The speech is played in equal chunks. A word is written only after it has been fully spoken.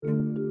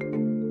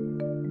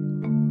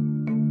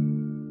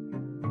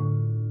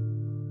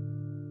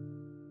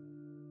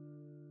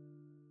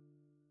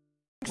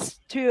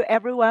to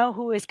everyone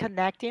who is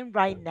connecting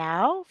right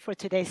now for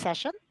today's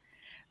session.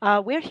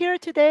 We're here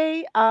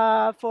today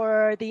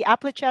for the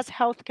Appleche's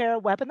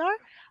Healthcare webinar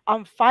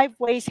on 5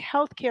 ways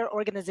healthcare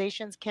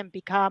organizations can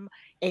become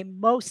a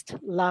most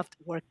loved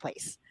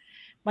workplace.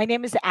 My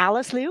name is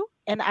Alice Liu,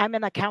 and I'm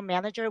an account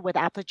manager with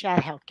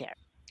Applechat Healthcare.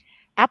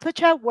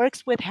 Applechat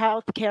works with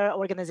healthcare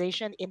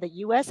organizations in the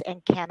US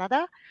and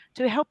Canada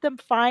to help them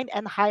find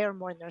and hire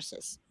more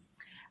nurses.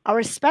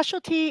 Our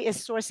specialty is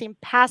sourcing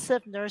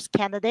passive nurse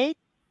candidates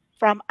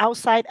from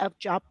outside of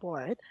job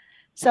board.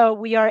 So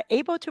we are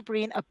able to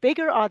bring a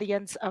bigger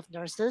audience of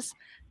nurses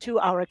to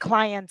our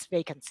clients'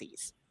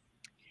 vacancies.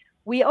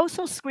 We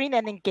also screen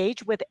and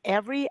engage with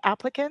every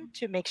applicant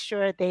to make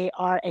sure they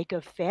are a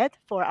good fit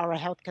for our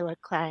healthcare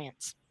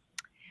clients.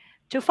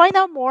 To find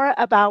out more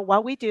about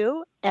what we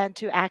do and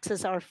to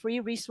access our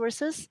free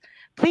resources,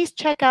 please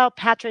check out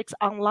Patrick's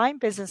online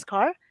business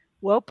card.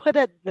 We'll put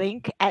a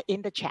link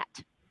in the chat.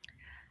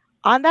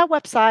 On that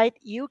website,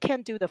 you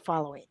can do the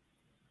following: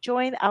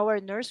 join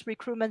our Nurse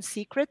Recruitment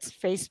Secrets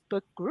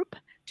Facebook group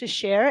to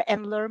share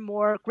and learn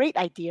more great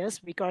ideas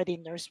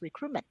regarding nurse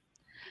recruitment.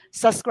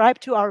 Subscribe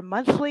to our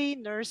monthly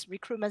Nurse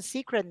Recruitment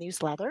Secret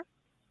newsletter.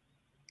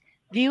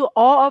 View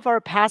all of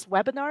our past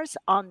webinars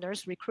on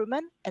nurse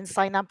recruitment and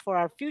sign up for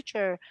our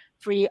future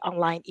free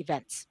online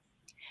events.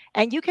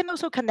 And you can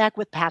also connect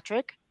with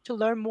Patrick to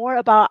learn more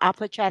about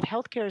Applechat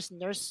Healthcare's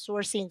nurse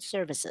sourcing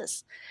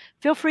services.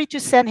 Feel free to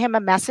send him a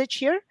message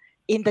here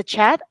in the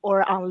chat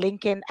or on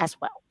LinkedIn as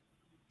well.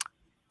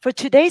 For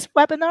today's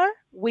webinar,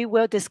 we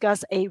will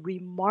discuss a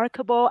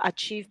remarkable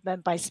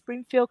achievement by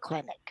Springfield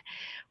Clinic,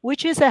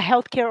 which is a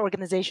healthcare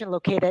organization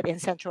located in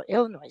central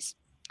Illinois.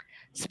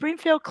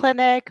 Springfield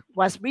Clinic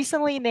was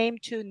recently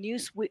named to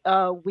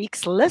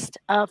Newsweek's list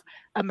of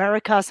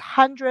America's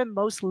 100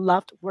 most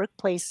loved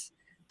places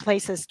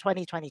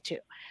 2022.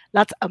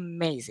 That's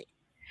amazing.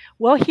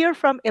 We'll hear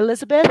from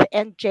Elizabeth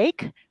and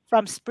Jake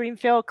from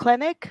Springfield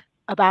Clinic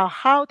about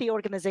how the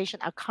organization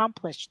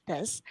accomplished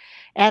this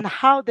and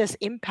how this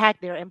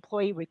impact their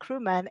employee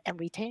recruitment and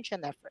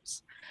retention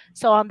efforts.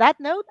 So on that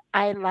note,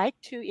 I'd like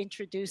to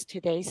introduce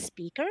today's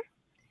speaker.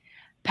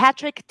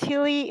 Patrick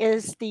Tilley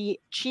is the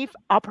Chief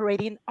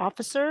Operating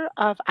Officer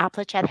of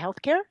Applechat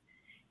Healthcare.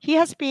 He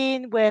has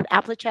been with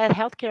Applechat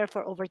Healthcare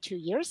for over 2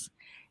 years,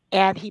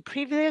 and he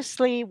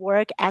previously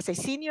worked as a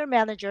senior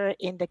manager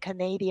in the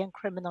Canadian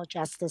criminal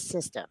justice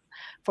system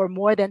for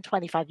more than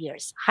 25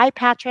 years. Hi,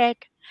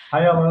 Patrick.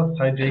 Hi, Alice.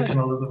 Hi, Jake and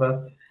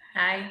Elizabeth.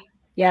 Hi.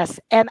 Yes,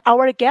 and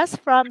our guests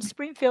from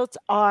Springfield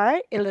are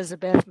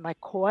Elizabeth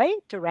McCoy,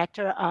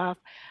 Director of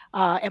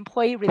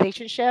Employee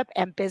Relationship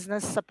and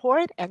Business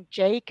Support, and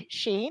Jake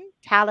Sheen,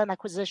 Talent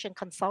Acquisition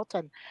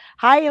Consultant.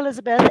 Hi,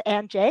 Elizabeth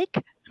and Jake.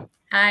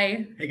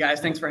 Hi. Hey, guys.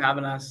 Thanks for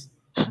having us.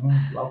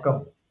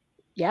 Welcome.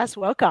 Yes,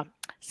 welcome.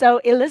 So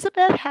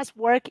Elizabeth has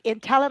worked in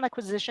talent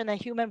acquisition and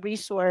human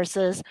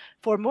resources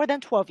for more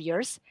than 12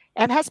 years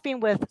and has been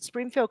with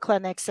Springfield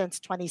Clinic since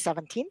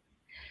 2017.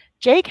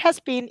 Jake has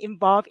been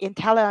involved in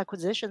talent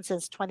acquisition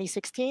since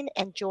 2016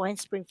 and joined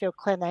Springfield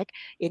Clinic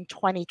in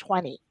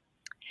 2020.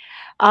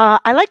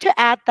 I'd like to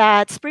add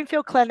that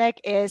Springfield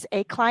Clinic is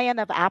a client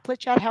of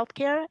Applechat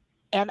Healthcare.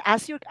 And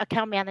as your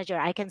account manager,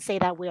 I can say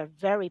that we are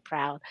very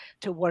proud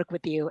to work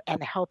with you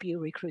and help you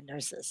recruit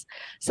nurses.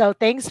 So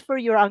thanks for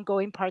your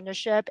ongoing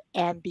partnership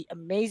and the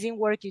amazing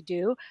work you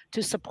do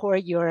to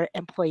support your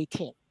employee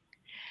team.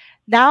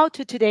 Now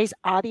to today's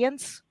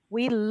audience.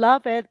 We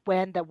love it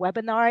when the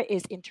webinar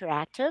is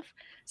interactive.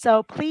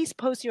 So please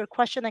post your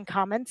question and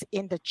comments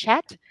in the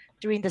chat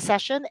during the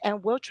session,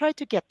 and we'll try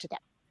to get to them.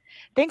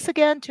 Thanks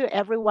again to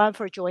everyone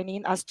for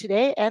joining us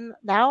today. And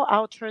now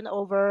I'll turn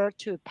over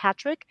to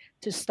Patrick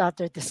to start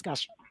the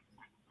discussion.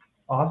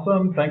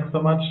 Awesome. Thanks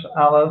so much,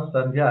 Alice.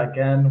 And yeah,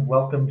 again,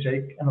 welcome,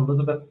 Jake and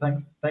Elizabeth.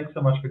 Thanks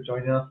so much for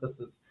joining us. This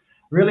is a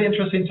really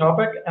interesting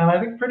topic, and I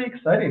think pretty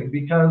exciting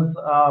because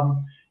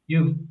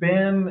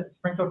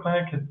Springfield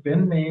Clinic has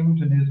been named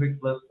to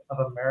Newsweek's list of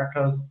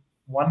America's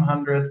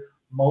 100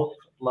 most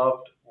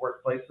loved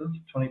workplaces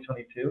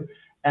 2022.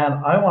 And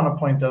I want to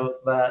point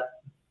out that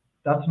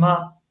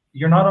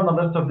you're not on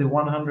the list of the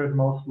 100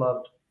 most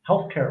loved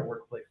healthcare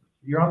workplaces.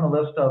 You're on the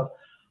list of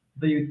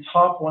the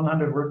top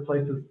 100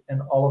 workplaces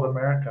in all of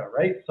America,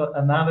 right?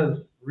 And that is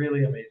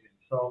really amazing.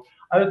 So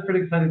I was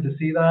pretty excited to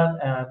see that,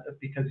 and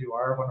because you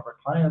are one of our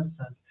clients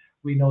and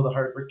we know the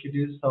hard work you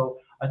do. So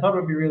I thought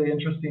it would be really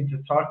interesting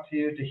to talk to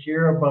you, to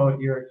hear about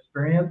your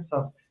experience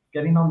of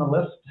getting on the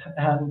list.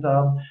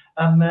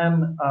 And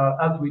then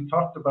as we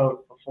talked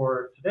about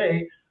before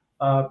today,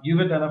 you've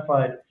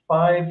identified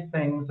 5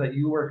 things that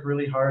you work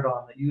really hard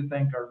on that you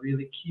think are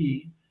really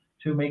key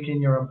to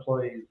making your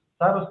employees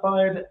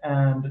satisfied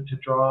and to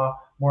draw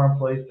more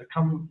employees to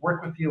come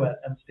work with you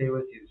and stay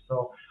with you.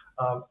 So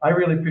I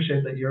really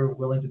appreciate that you're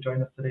willing to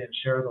join us today and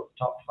share those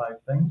top 5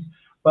 things.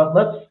 But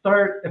let's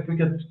start, if we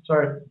could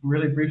start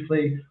really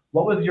briefly,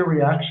 what was your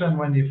reaction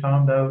when you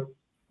found out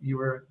you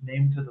were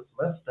named to this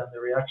list and the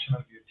reaction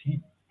of your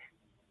team?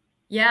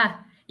 Yeah,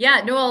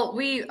 Yeah, Noel,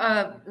 we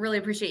really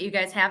appreciate you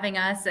guys having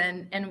us,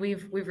 and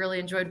we've really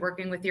enjoyed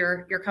working with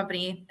your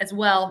company as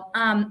well.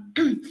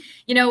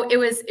 You know, it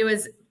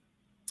was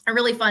a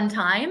really fun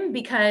time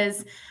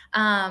because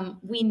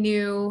we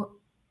knew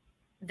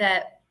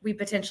that we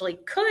potentially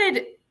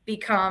could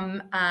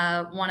become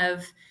one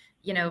of,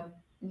 you know,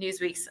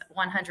 Newsweek's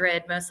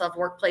 100 most loved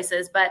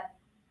workplaces. But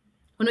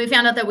when we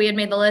found out that we had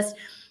made the list,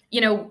 you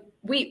know,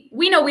 we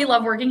know we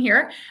love working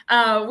here.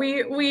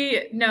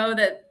 We know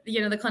that, you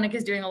know, the clinic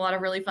is doing a lot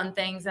of really fun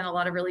things and a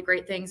lot of really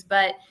great things,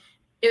 but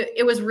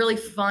it was really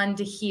fun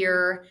to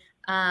hear.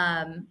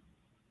 I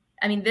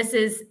mean, this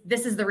is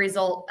the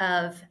result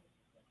of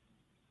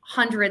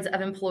hundreds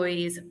of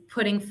employees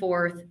putting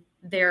forth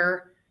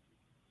their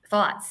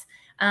thoughts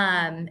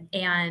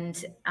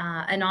and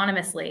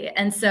anonymously.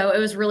 And so it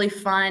was really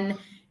fun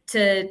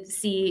to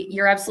see.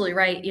 You're absolutely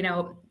right. You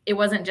know, it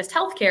wasn't just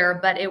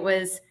healthcare, but it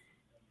was,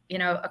 you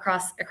know,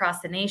 across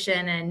the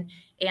nation,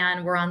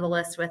 and we're on the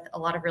list with a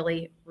lot of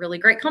really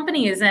great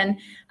companies.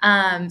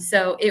 And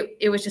so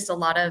it was just a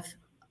lot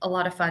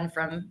of fun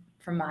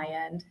from my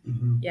end.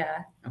 Mm-hmm. Yeah,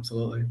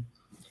 absolutely.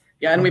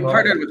 Yeah, and we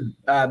partnered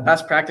with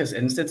Best Practice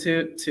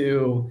Institute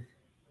to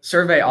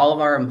survey all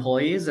of our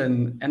employees,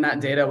 and that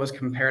data was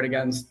compared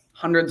against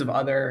hundreds of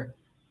other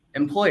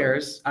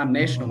employers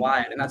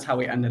nationwide, and that's how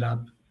we ended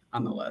up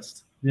on the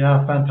list.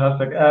 Yeah,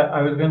 fantastic.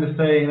 I was going to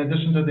say, in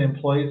addition to the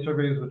employee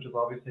surveys, which is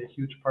obviously a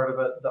huge part of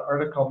it, the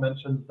article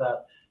mentions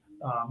that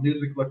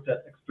Newsweek looked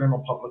at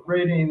external public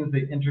ratings.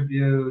 They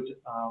interviewed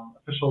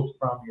officials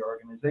from your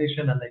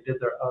organization, and they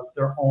did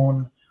their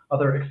own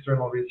other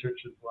external research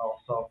as well.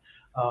 So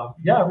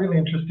yeah, really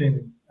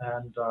interesting.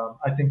 And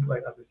I think,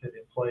 like as I said,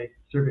 the employee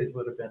surveys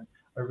would have been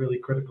a really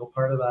critical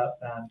part of that.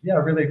 And yeah,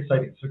 really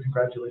exciting. So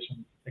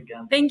congratulations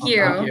again. Thank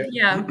you.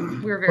 Yeah,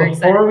 we're very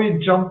excited. Before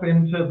we jump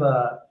into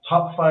the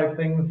top 5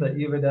 things that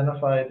you've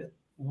identified,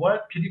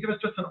 could you give us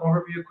just a quick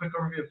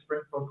overview of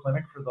Springfield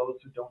Clinic for those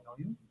who don't know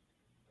you?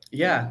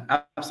 Yeah,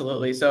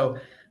 absolutely. So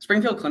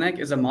Springfield Clinic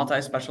is a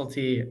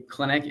multi-specialty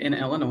clinic in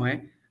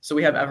Illinois. So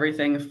we have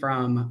everything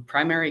from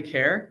primary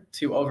care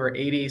to over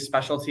 80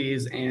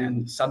 specialties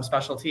and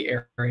subspecialty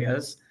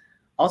areas.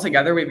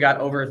 Altogether, we've got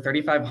over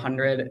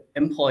 3,500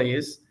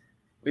 employees.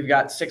 We've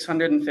got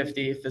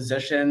 650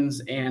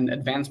 physicians and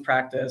advanced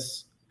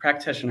practice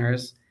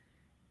practitioners.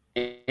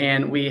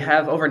 And we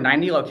have over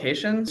 90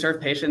 locations, serve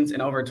patients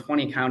in over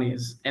 20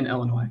 counties in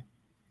Illinois.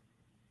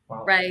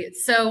 Wow. Right.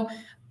 So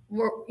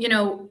we're, you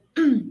know,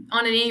 on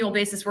an annual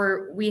basis,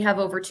 we have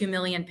over 2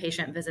 million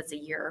patient visits a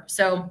year.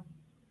 So,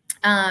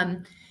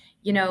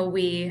 you know,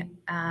 we're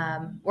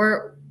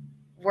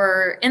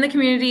in the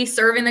community,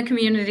 serving the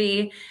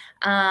community,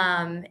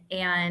 and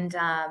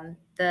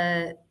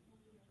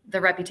the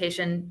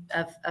reputation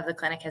of the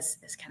clinic has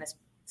kind of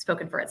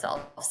spoken for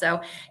itself.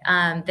 So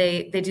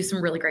they do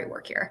some really great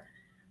work here.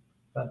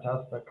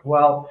 Fantastic.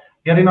 Well,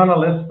 getting on a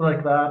list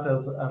like that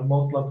as a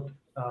most loved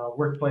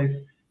workplace,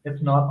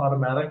 it's not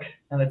automatic,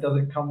 and it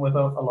doesn't come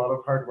without a lot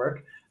of hard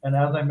work. And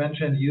as I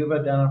mentioned, you've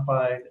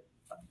identified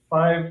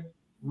 5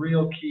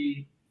 real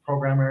key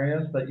program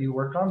areas that you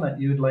work on that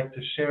you'd like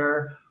to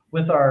share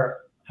with our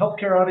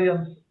healthcare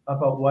audience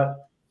about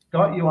what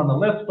got you on the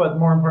list, but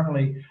more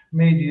importantly,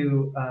 made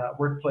you a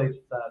workplace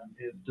that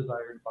is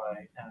desired by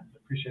and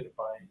appreciated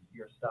by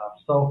your staff.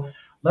 So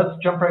let's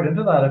jump right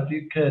into that. If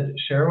you could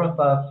share with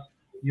us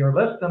your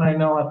list, and I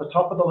know at the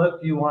top of the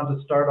list, you want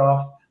to start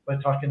off by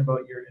talking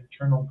about your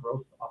internal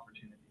growth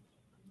opportunities.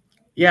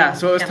 Yeah,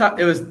 so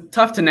it was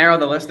tough to narrow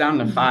the list down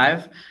to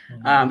 5,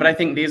 but I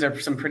think these are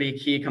some pretty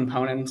key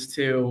components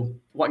to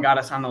what got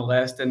us on the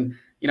list. And,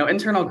 you know,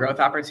 internal growth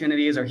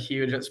opportunities are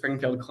huge at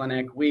Springfield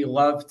Clinic. We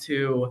love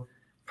to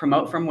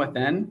promote from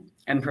within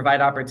and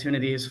provide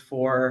opportunities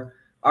for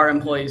our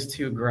employees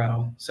to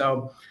grow.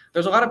 So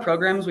there's a lot of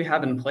programs we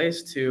have in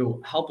place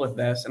to help with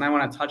this, and I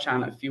want to touch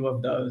on a few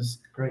of those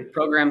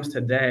programs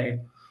today.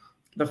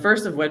 The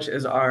first of which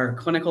is our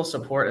Clinical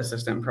Support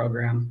Assistant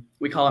program.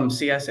 We call them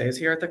CSAs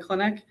here at the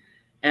clinic.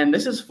 And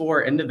this is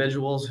for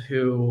individuals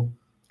who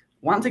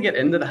want to get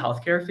into the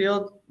healthcare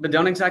field, but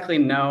don't exactly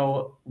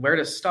know where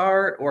to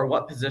start or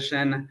what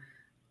position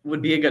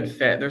would be a good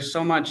fit. There's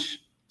so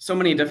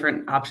many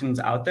different options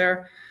out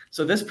there.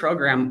 So this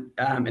program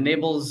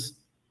enables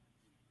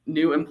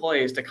new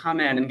employees to come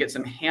in and get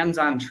some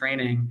hands-on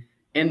training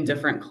in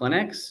different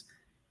clinics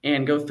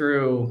and go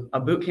through a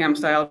boot camp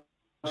style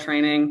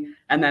training.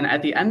 And then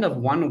at the end of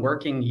one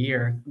working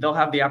year, they'll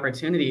have the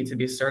opportunity to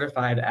be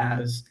certified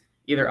as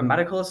either a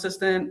medical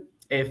assistant,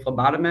 a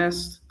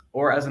phlebotomist,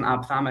 or as an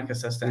ophthalmic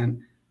assistant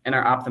in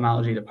our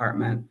ophthalmology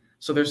department.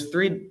 So there's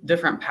 3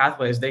 different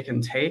pathways they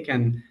can take,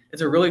 and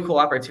it's a really cool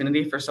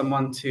opportunity for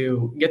someone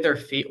to get their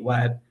feet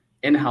wet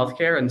in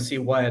healthcare and see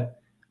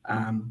what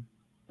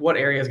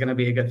area is going to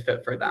be a good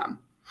fit for them.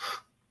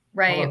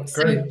 Right.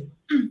 So,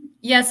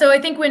 yeah. So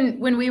I think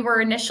when we were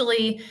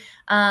initially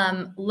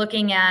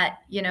looking at,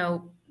 you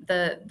know,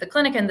 the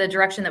clinic and the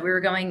direction that we were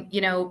going, you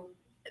know,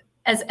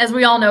 as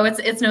we all know,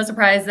 it's no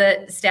surprise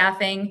that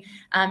staffing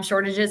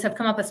shortages have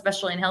come up,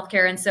 especially in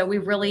healthcare. And so we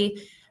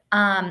really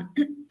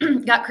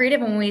got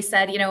creative when we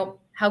said,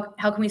 how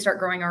can we start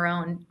growing our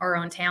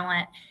own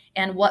talent,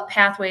 and what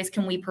pathways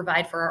can we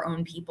provide for our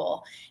own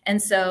people?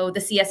 And so the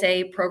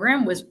CSA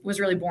program was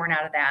really born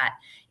out of that.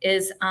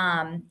 Is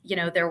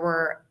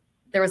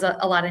there was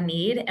a lot of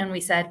need, and we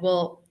said,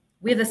 well,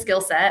 we have the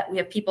skill set, we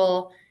have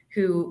people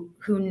who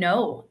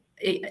know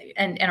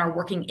and are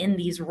working in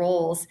these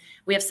roles.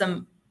 We have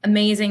some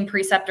amazing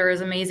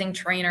preceptors, amazing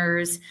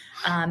trainers,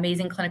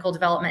 amazing clinical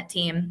development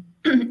team.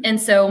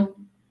 And so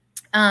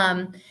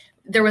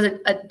there was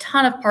a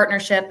ton of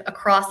partnership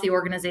across the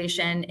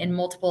organization in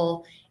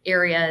multiple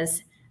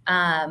areas,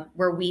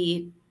 where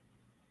we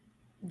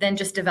then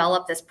just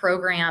developed this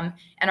program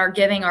and are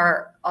giving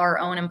our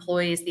own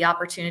employees the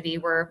opportunity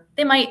where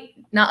they might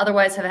not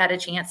otherwise have had a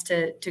chance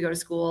to go to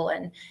school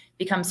and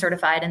become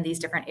certified in these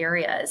different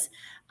areas.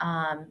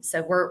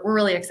 So we're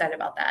really excited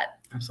about that.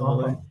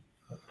 Absolutely.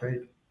 That's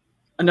great.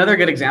 Another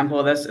good example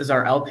of this is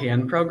our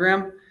LPN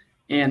program.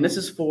 And this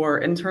is for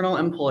internal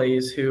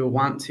employees who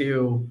want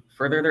to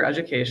further their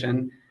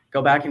education,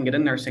 go back and get a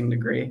nursing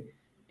degree.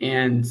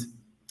 And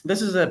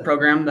this is a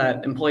program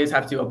that employees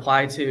have to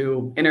apply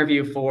to,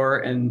 interview for,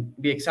 and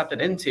be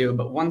accepted into.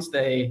 But once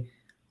they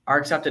are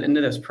accepted into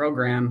this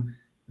program,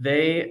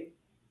 they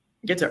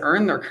get to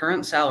earn their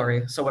current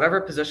salary. So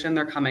whatever position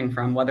they're coming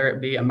from, whether it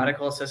be a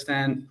medical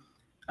assistant,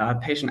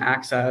 patient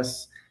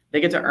access, they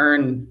get to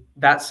earn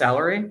that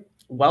salary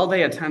while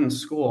they attend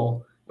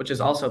school, which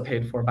is also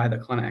paid for by the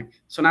clinic.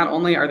 So not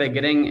only are they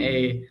getting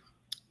a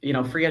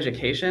free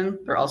education,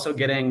 they're also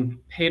getting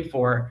paid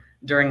for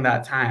during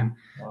that time.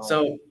 Wow.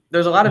 So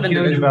there's a lot of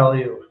huge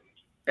value.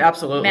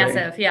 Absolutely.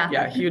 Massive, yeah.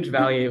 Yeah, huge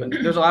value. And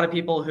there's a lot of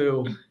people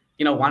who,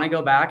 want to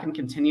go back and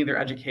continue their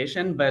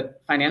education,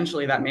 but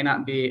financially that may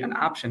not be an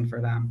option for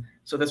them.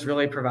 So this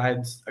really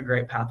provides a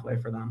great pathway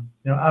for them.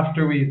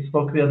 After we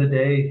spoke the other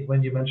day,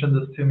 when you mentioned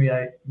this to me,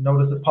 I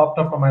noticed it popped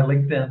up on my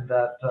LinkedIn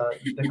that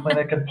the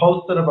clinic had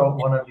posted about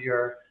one of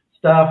your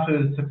staff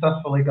who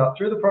successfully got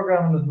through the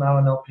program and is now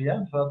an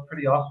LPN. So that's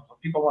pretty awesome. So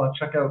if people want to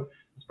check out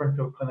the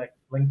Springfield Clinic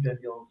LinkedIn,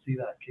 you'll see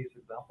that case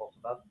example.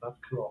 So that's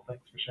cool.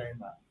 Thanks for sharing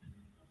that.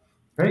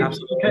 Great.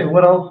 Absolutely. Okay.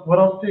 What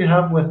else do you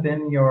have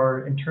within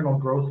your internal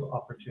growth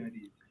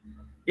opportunities?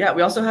 Yeah,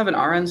 we also have an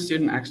RN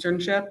student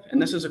externship, and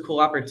this is a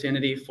cool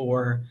opportunity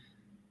for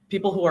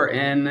people who are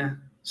in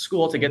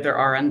school to get their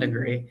RN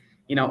degree.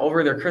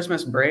 Over their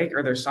Christmas break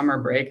or their summer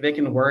break, they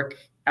can work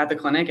at the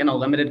clinic in a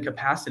limited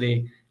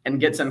capacity and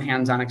get some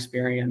hands-on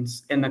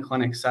experience in the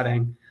clinic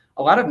setting.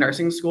 A lot of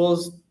nursing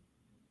schools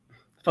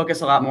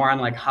focus a lot more on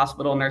like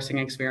hospital nursing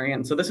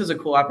experience. So this is a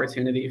cool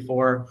opportunity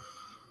for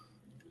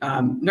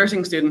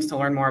nursing students to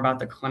learn more about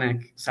the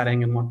clinic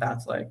setting and what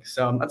that's like.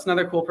 So that's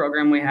another cool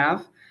program we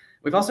have.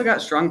 We've also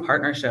got strong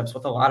partnerships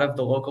with a lot of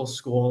the local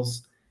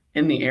schools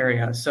in the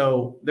area.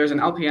 So there's an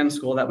LPN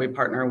school that we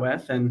partner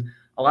with, and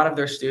a lot of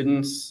their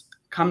students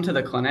come to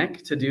the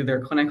clinic to do their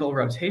clinical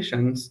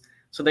rotations,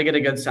 so they get a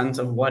good sense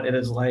of what it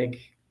is like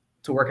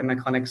to work in the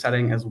clinic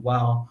setting as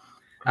well.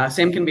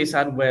 Same can be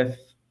said with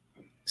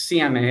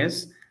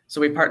CMAs.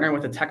 So we partner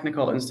with the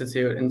Technical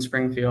Institute in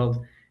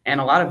Springfield, and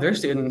a lot of their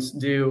students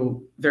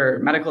do their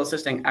medical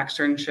assisting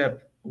externship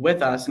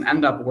with us and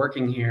end up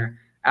working here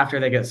after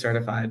they get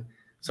certified.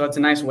 So it's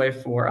a nice way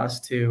for us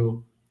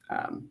to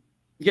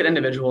get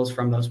individuals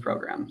from those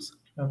programs.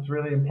 That's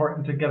really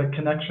important, to get a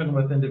connection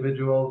with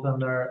individuals,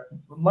 and they're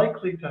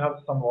likely to have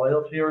some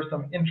loyalty or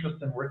some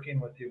interest in working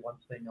with you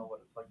once they know what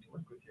it's like to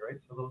work with you, right?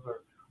 So those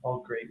are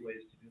all great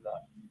ways to do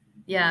that.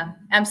 Yeah,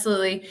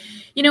 absolutely.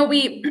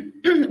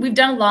 We've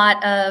done a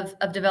lot of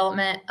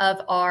development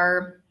of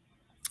our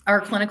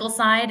clinical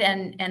side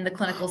and the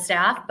clinical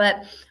staff,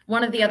 but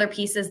one of the other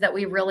pieces that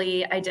we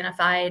really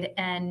identified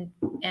and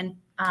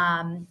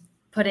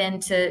put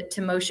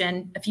into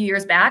motion a few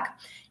years back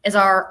is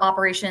our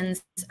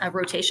operations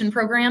rotation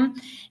program.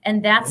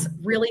 And that's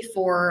really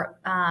for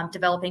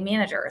developing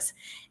managers.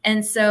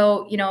 And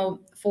so,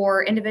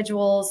 for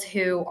individuals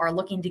who are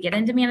looking to get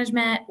into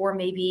management, or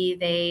maybe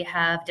they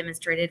have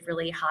demonstrated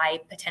really high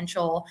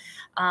potential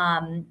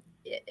and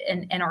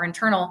are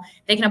internal,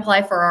 they can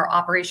apply for our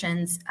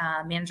operations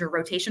manager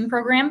rotation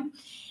program.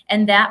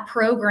 And that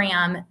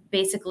program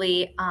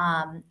basically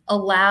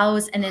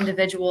allows an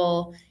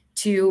individual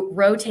to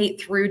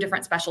rotate through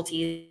different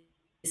specialties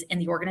in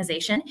the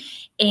organization,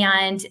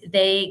 and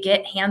they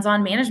get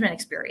hands-on management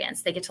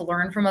experience. They get to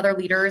learn from other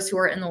leaders who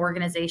are in the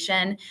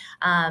organization.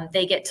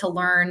 They get to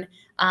learn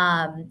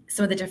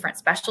some of the different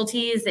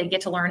specialties. They get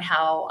to learn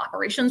how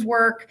operations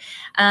work,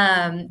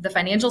 the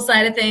financial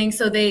side of things.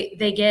 So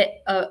they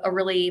get a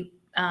really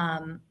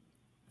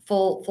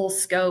full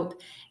scope.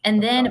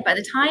 And then by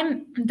the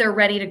time they're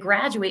ready to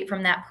graduate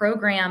from that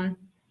program,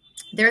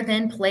 they're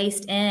then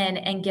placed in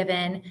and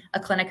given a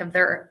clinic of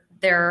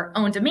their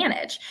own to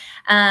manage.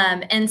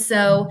 And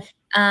so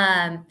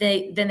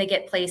they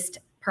get placed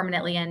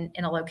permanently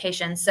in a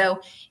location.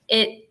 So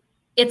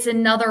it's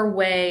another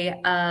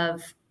way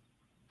of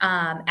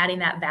adding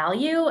that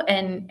value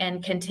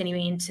and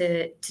continuing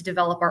to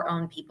develop our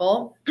own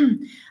people.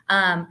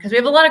 Because we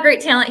have a lot of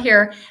great talent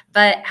here,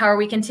 but how are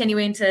we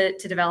continuing to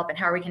develop, and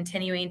how are we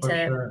continuing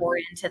to pour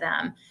into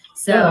them?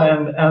 So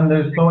yeah, and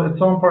it's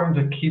so important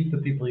to keep the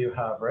people you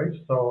have, right?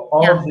 So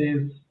all of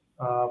these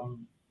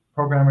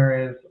program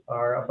areas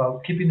are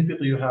about keeping the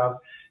people you have,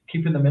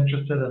 keeping them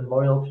interested and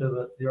loyal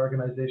to the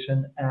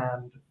organization,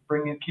 and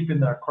keeping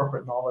their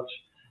corporate knowledge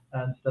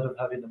instead of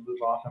having to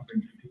move off and bring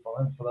new people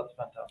in. So that's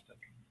fantastic.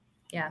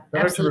 Yeah,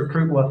 better absolutely. to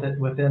recruit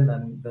within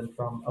than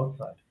from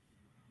outside.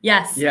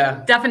 Yes.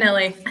 Yeah.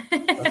 Definitely.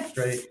 That's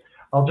great.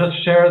 I'll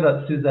just share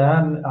that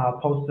Suzanne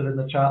posted in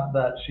the chat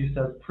that she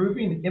says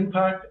proving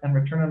impact and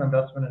return on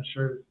investment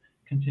ensures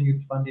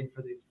continued funding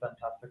for these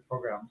fantastic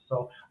programs.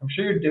 So I'm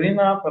sure you're doing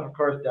that, but of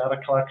course data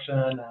collection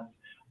and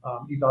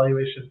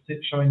evaluation,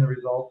 showing the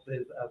results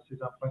is, as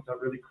Suzanne points out,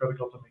 really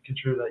critical to making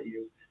sure that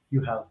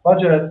you have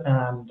budget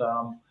and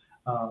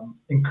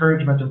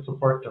encouragement and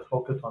support to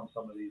focus on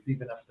some of these,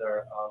 even if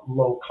they're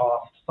low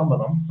cost. Some of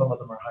them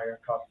are higher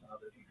cost than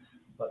others,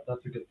 but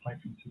that's a good point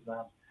from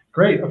Suzanne.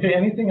 Great. Okay.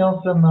 Anything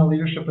else in the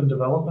leadership and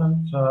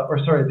development,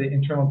 the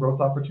internal growth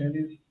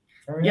opportunities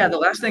area? Yeah, the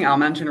last thing I'll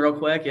mention real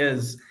quick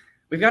is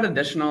we've got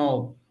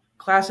additional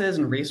classes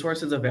and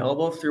resources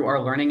available through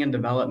our learning and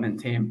development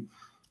team.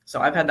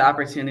 So I've had the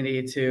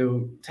opportunity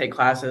to take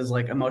classes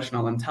like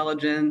emotional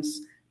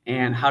intelligence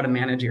and how to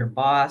manage your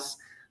boss.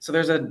 So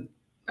there's a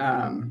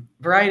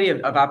variety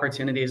of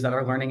opportunities that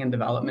our learning and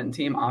development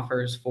team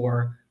offers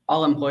for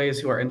all employees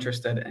who are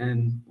interested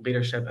in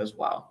leadership as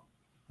well.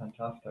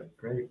 Fantastic.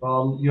 Great.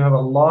 Well, you have a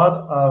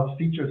lot of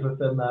features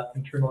within that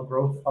internal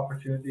growth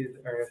opportunities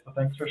area. So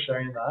thanks for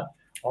sharing that.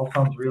 All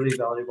sounds really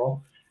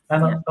valuable.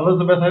 And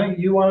Elizabeth, I think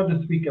you wanted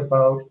to speak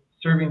about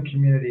serving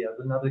community as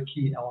another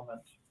key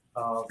element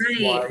of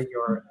why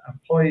your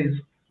employees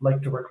like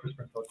to work for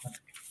Springfield Clinic.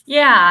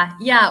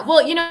 Yeah.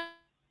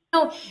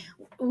 Well,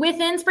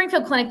 within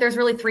Springfield Clinic, there's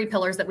really 3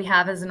 pillars that we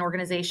have as an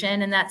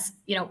organization, and that's,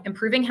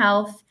 improving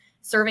health,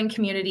 serving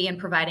community, and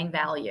providing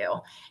value.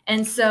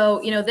 And so,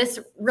 this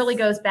really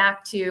goes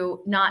back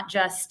to not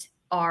just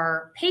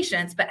our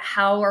patients, but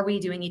how are we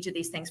doing each of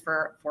these things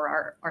for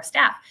our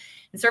staff?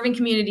 And serving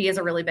community is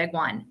a really big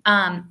one.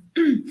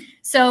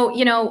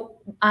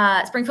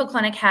 Springfield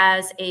Clinic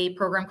has a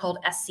program called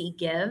SC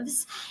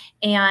Gives,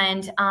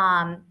 and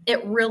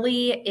it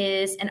really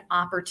is an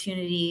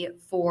opportunity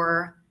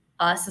for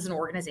us as an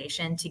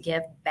organization to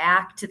give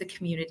back to the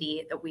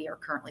community that we are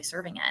currently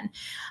serving in.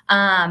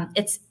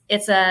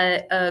 It's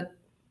a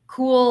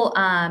cool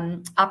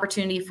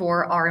opportunity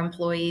for our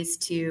employees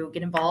to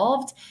get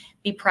involved,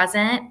 be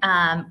present.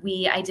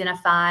 We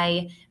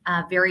identify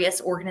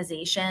various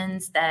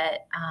organizations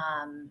that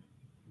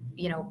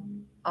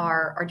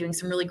are doing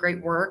some really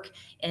great work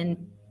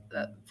in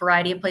a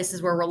variety of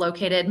places where we're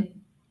located.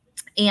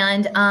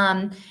 And,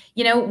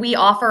 we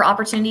offer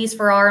opportunities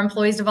for our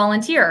employees to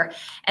volunteer.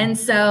 And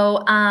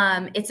so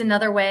it's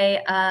another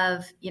way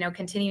of,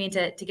 continuing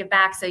to give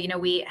back. So,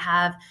 we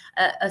have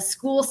a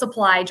school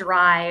supply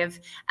drive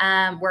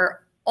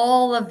where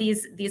all of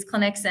these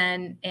clinics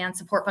and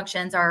support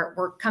functions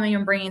we're coming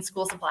and bringing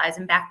school supplies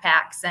and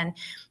backpacks. And,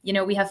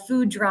 we have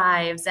food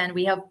drives, and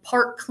we have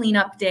park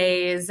cleanup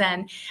days,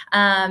 and,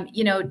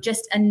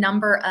 just a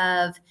number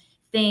of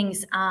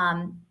things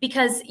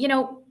because,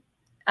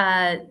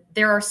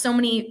 there are so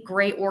many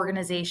great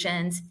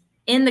organizations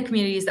in the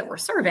communities that we're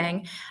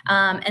serving.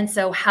 And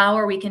so how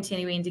are we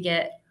continuing to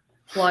get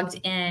plugged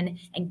in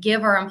and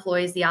give our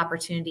employees the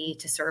opportunity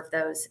to serve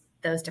those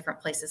different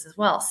places as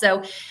well?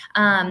 So,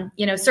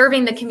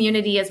 serving the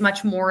community is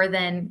much more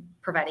than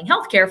providing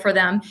healthcare for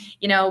them.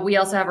 We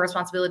also have a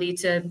responsibility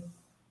to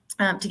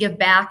give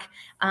back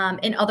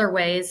in other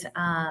ways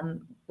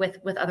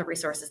with other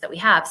resources that we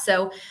have.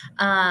 So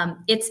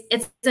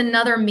it's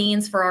another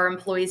means for our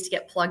employees to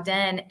get plugged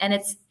in, and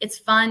it's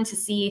fun to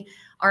see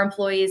our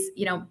employees,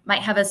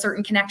 might have a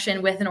certain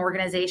connection with an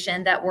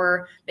organization that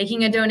we're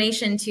making a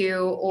donation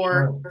to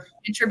or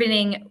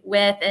contributing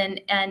with,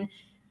 and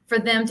for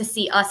them to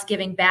see us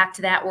giving back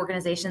to that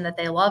organization that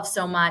they love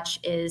so much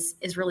is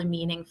really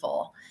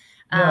meaningful.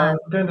 Yeah, I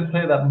was going to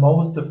say that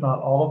most, if not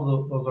all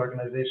of those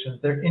organizations,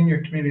 they're in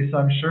your community. So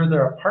I'm sure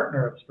they're a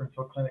partner of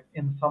Springfield Clinic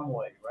in some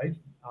way, right?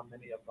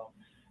 Many of them.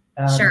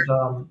 And sure.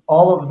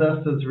 All of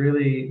this is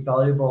really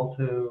valuable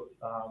to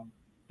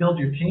build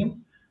your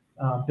team,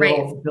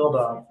 build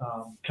a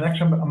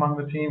connection among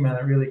the team, and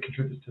it really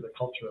contributes to the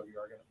culture of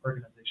your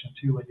organization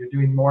too, when you're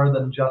doing more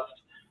than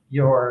just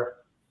your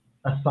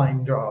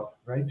assigned job,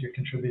 right? You're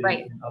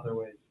contributing in other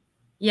ways.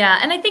 Yeah.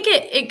 And I think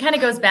it kind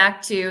of goes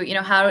back to,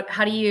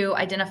 how do you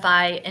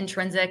identify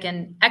intrinsic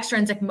and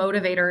extrinsic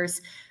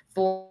motivators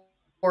for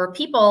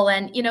people?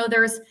 And,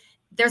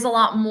 there's a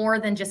lot more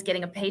than just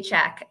getting a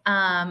paycheck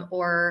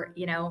or,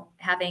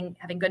 having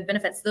good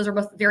benefits. Those are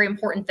both very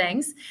important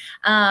things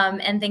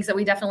and things that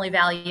we definitely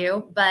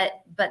value.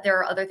 But there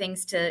are other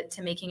things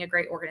to making a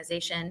great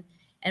organization.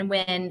 And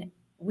when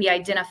we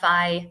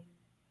identify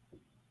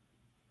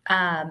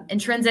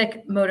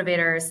intrinsic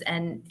motivators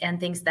and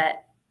things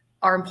that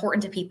are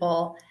important to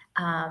people,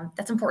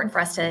 that's important for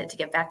us to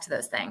get back to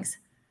those things.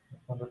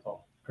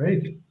 Wonderful.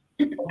 Great.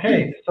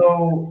 Okay,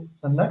 so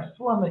the next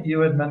one that you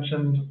had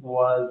mentioned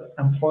was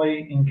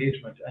employee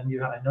engagement,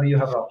 and I know you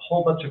have a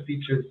whole bunch of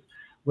features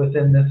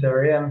within this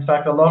area. And in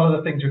fact, a lot of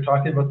the things you're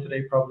talking about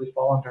today probably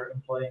fall under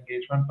employee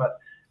engagement, but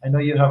I know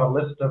you have a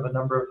list of a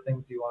number of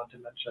things you wanted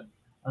to mention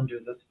under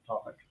this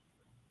topic.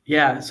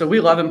 Yeah, so we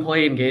love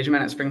employee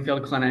engagement at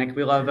Springfield Clinic.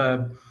 We love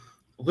a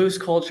loose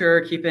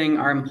culture, keeping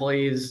our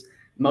employees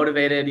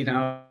motivated,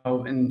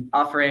 and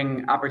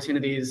offering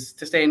opportunities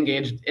to stay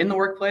engaged in the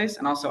workplace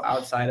and also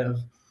outside of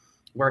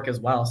work as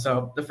well.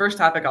 So the first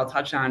topic I'll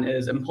touch on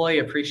is Employee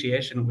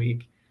Appreciation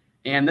Week.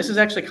 And this is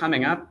actually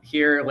coming up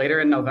here later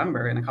in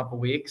November in a couple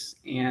weeks.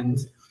 And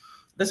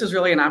this is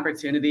really an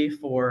opportunity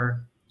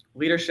for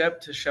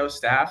leadership to show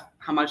staff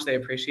how much they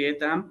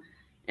appreciate them.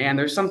 And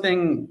there's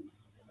something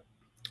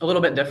a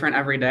little bit different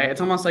every day.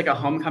 It's almost like a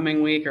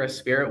homecoming week or a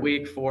spirit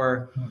week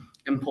for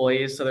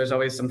employees. So there's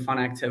always some fun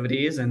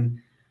activities. And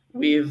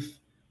we've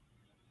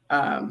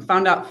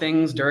found out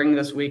things during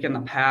this week in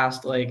the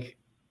past, like,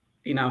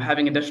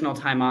 having additional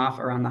time off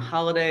around the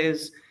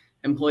holidays.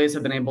 Employees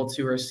have been able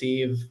to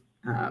receive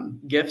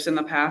gifts in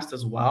the past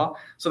as well.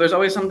 So there's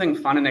always something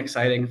fun and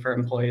exciting for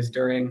employees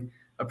during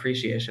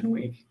Appreciation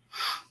Week.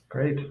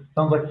 Great.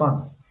 Sounds like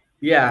fun.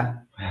 Yeah.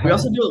 We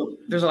also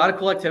there's a lot of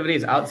cool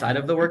activities outside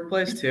of the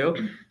workplace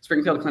too.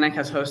 Springfield Clinic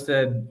has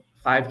hosted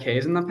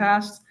 5Ks in the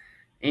past.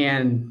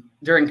 And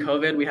during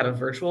COVID, we had a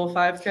virtual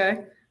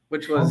 5K,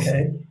 which was,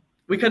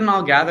 we couldn't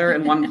all gather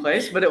in one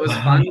place, but it was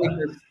fun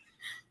because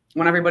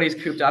when everybody's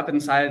cooped up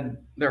inside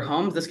their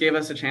homes, this gave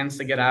us a chance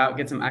to get out,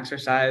 get some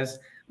exercise.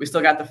 We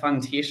still got the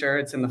fun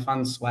t-shirts and the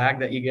fun swag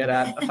that you get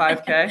at a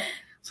 5K.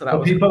 So that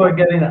was people cool. are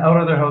getting out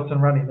of their house and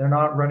running. They're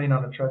not running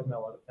on a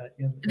treadmill.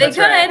 They could.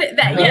 Right.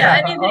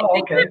 I mean,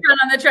 they could run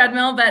on the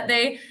treadmill, but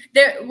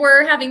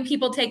we're having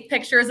people take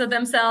pictures of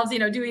themselves,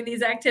 doing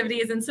these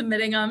activities and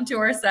submitting them to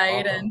our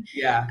site. And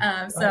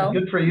so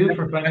good for you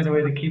for finding a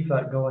way to keep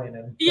that going.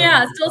 And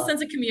still a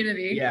sense of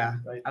community. Yeah,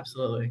 right.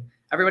 Absolutely.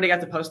 Everybody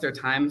got to post their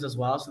times as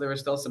well. So there was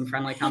still some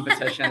friendly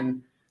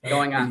competition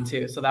going on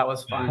too. So that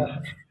was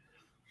fun.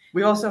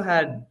 We also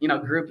had,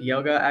 group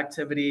yoga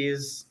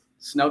activities,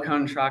 snow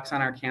cone trucks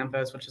on our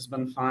campus, which has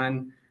been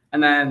fun.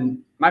 And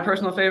then my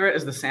personal favorite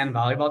is the sand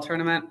volleyball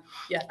tournament.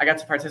 Yeah. I got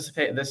to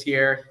participate this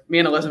year. Me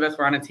and Elizabeth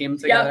were on a team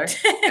together.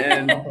 Yep.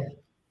 And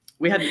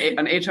we had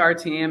an HR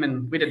team,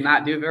 and we did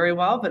not do very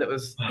well, but it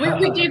was...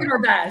 We gave it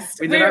our best.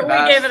 We gave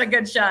it a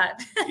good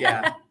shot.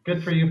 Yeah.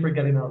 Good for you for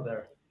getting out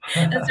there.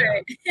 That's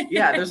right.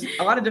 Yeah, there's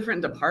a lot of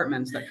different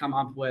departments that come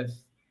up with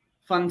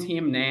fun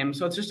team names.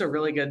 So it's just a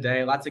really good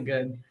day. Lots of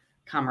good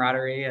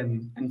camaraderie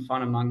and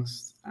fun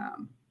amongst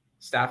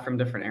staff from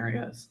different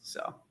areas.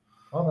 So.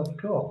 Oh, that's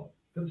cool.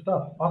 Good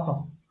stuff.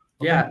 Awesome.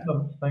 Well, yeah.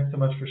 Thanks so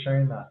much for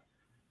sharing that.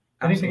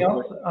 Absolutely. Anything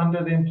else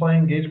under the employee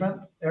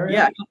engagement area?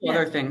 Yeah, a couple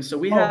other things. So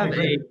we've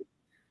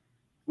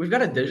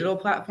got a digital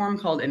platform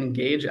called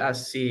Engage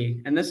SC,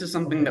 and this is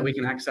something that we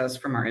can access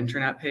from our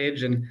intranet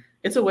page. And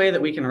it's a way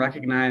that we can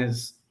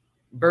recognize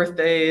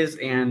birthdays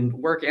and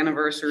work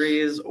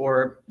anniversaries,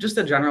 or just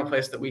a general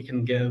place that we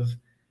can give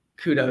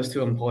kudos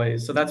to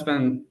employees. So that's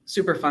been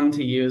super fun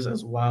to use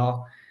as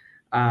well.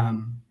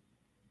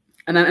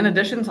 And then in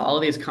addition to all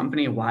of these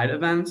company-wide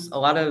events, a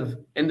lot of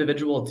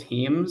individual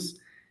teams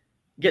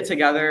get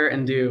together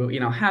and do,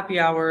 happy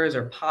hours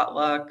or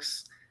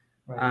potlucks.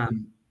 Right.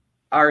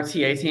 Our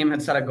TA team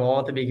had set a goal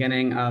at the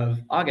beginning of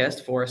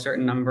August for a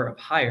certain number of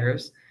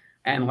hires.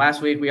 And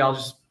last week, we all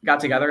just got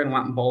together and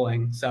went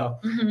bowling. So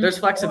there's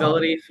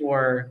flexibility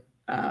for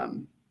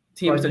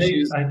teams to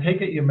choose. I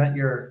take it you met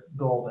your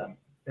goal then.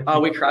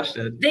 Oh, we crushed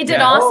it. They did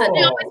awesome.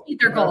 They always meet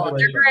their goal.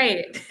 They're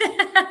great.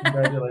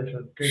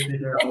 Congratulations. Great to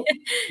hear.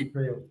 Good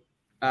for you.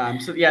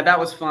 So yeah, that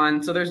was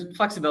fun. So there's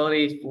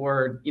flexibility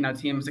for,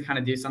 teams to kind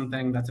of do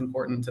something that's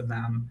important to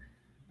them.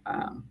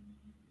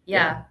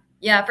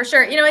 Yeah, for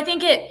sure.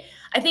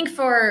 I think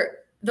for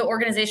the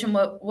organization,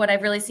 what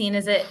I've really seen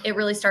is it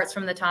really starts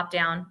from the top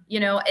down.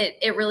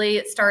 It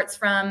really starts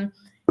from,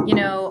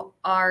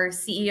 our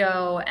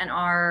CEO and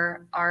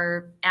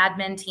our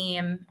admin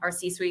team, our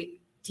C-suite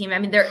team. I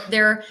mean,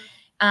 they're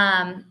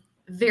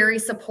very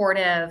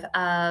supportive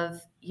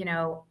of,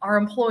 our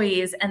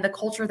employees and the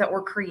culture that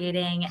we're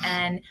creating,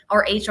 and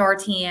our HR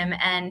team,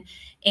 and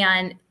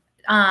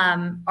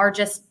are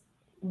just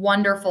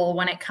wonderful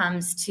when it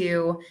comes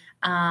to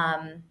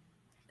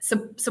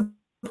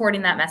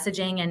supporting that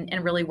messaging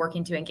and really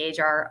working to engage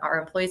our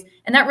employees.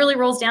 And that really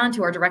rolls down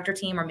to our director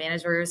team, our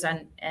managers,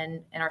 and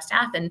our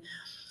staff. And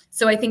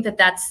so I think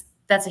that's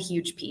a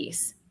huge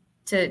piece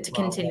to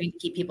continue to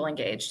keep people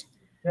engaged.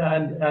 Yeah,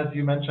 and as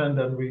you mentioned,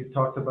 and we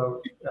talked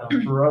about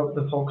throughout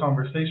this whole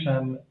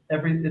conversation,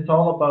 it's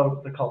all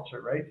about the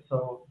culture, right?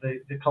 So the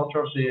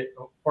culture of the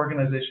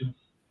organization is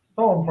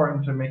so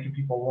important to making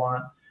people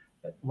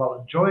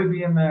enjoy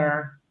being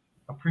there,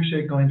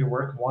 appreciate going to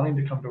work, wanting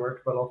to come to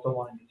work, but also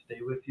wanting to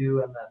stay with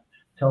you, and then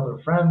tell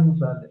their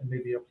friends and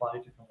maybe apply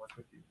to come work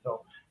with you.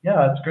 So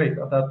yeah, it's great.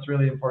 That's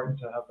really important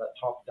to have that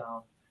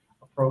top-down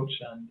approach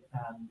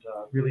and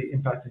really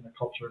impacting the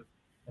culture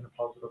in a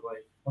positive way.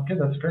 Okay,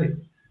 that's great.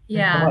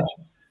 Yeah. Thanks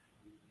so much.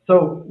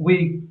 So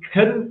we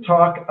couldn't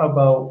talk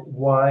about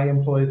why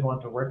employees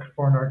want to work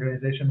for an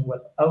organization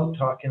without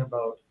talking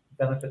about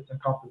benefits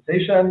and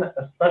compensation,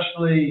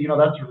 especially, you know,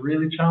 that's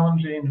really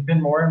challenging. It's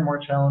been more and more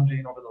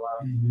challenging over the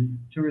last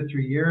 2 or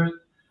 3 years,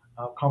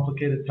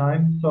 complicated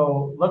times.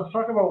 So let's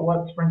talk about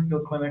what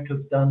Springfield Clinic has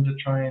done to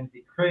try and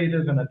be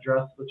creative and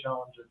address the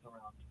challenges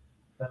around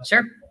benefits.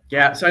 Sure.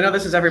 Yeah, so I know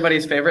this is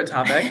everybody's favorite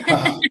topic,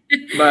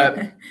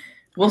 but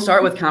we'll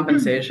start with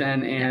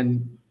compensation.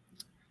 And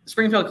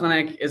Springfield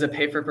Clinic is a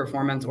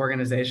pay-for-performance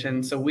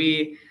organization, so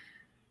we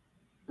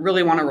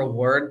really want to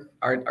reward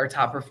our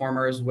top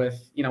performers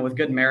with, you know, with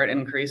good merit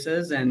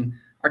increases. And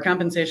our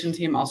compensation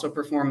team also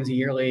performs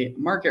yearly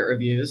market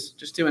reviews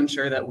just to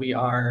ensure that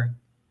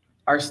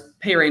our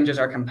pay ranges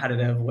are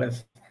competitive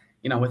with,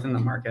 you know, within the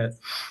market.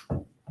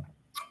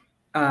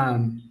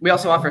 We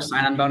also offer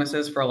sign-on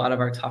bonuses for a lot of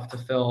our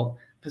tough-to-fill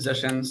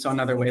positions. So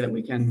another way that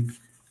we can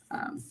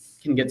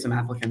get some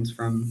applicants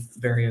from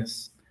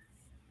various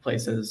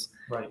places.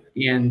 Right.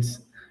 And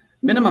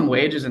minimum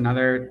wage is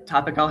another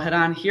topic I'll hit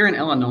on. Here in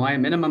Illinois,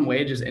 minimum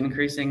wage is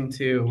increasing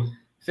to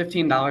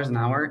 $15 an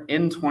hour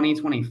in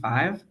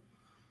 2025.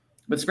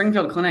 But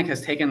Springfield Clinic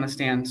has taken the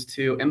stance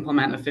to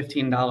implement a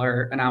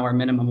 $15 an hour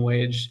minimum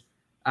wage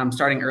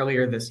starting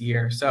earlier this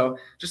year. So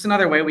just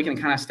another way we can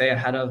kind of stay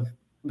ahead of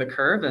the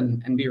curve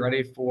and be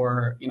ready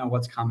for, you know,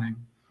 what's coming.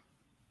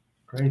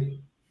 Great.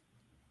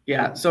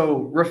 Yeah,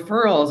 so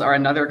referrals are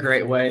another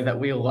great way that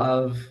we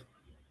love.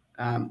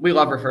 We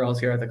love referrals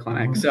here at the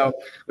clinic. So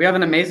we have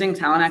an amazing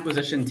talent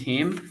acquisition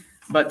team,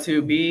 but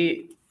to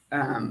be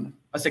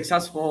a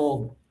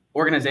successful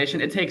organization,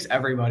 it takes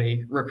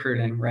everybody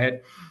recruiting,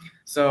 right?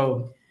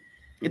 So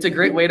it's a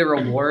great way to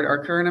reward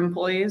our current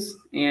employees.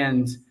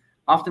 And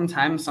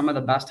oftentimes some of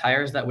the best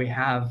hires that we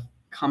have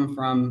come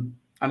from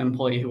an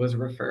employee who was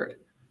referred.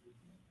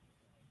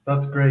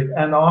 That's great.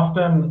 And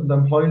often the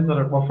employees that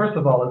are, well, first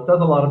of all, it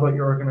says a lot about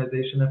your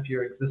organization if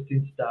your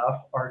existing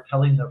staff are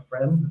telling their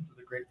friends this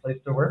is a great place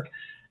to work.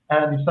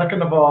 And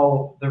second of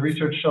all, the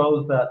research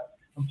shows that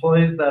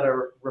employees that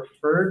are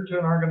referred to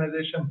an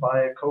organization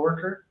by a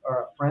coworker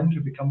or a friend who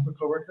becomes a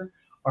coworker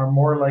are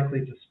more likely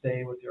to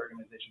stay with the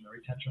organization. The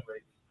retention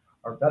rates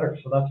are better.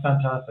 So that's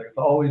fantastic. It's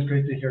always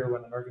great to hear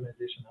when an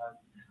organization has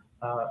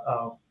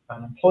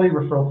an employee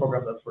referral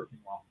program that's working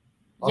well.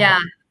 Awesome. Yeah.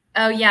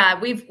 Oh yeah.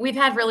 We've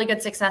had really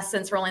good success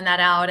since rolling that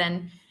out.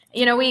 And,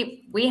 you know,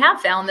 we have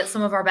found that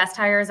some of our best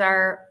hires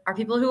are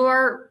people who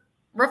are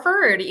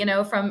referred, you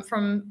know,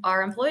 from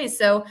our employees.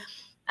 So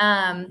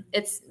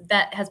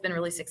that has been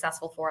really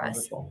successful for us.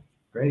 Wonderful.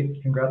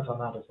 Great. Congrats on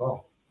that as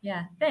well.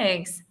 Yeah.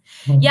 Thanks.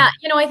 Yeah.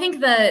 You know, I think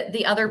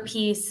the other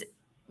piece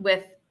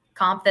with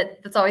comp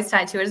that's always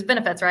tied to it is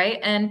benefits, right?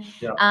 And,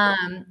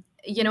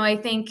 you know, I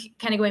think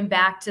kind of going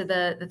back to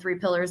the 3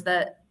 pillars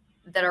that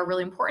are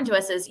really important to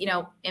us is, you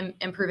know,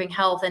 improving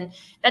health. And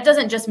that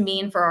doesn't just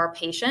mean for our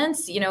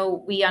patients. You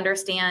know, we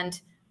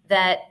understand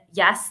that,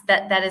 yes,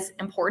 that is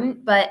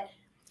important, but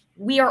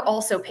we are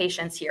also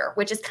patients here,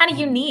 which is kind of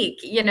unique,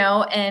 you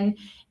know, and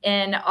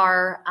in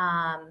our,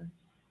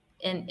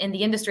 in the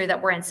industry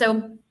that we're in.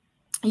 So,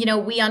 you know,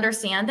 we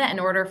understand that in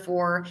order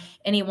for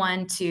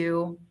anyone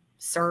to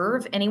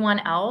serve anyone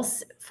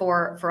else,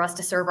 for us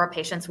to serve our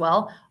patients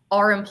well,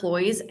 our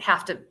employees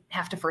have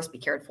to first be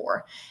cared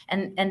for,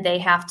 and they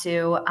have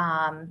to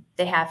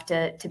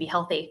be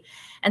healthy.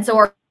 And so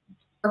our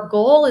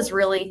goal is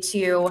really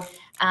to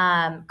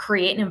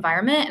create an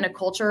environment and a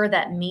culture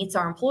that meets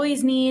our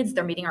employees' needs.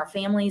 They're meeting our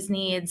families'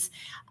 needs.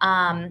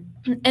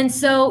 And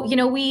so, you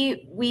know,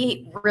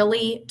 we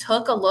really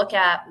took a look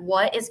at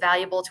what is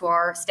valuable to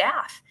our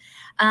staff,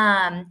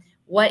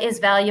 what is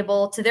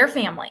valuable to their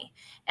family,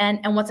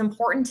 and what's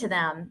important to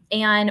them.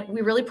 And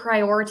we really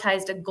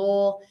prioritized a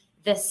goal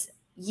this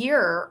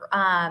year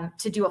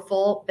to do a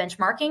full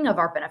benchmarking of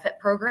our benefit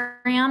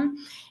program,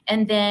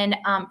 and then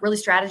really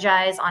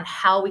strategize on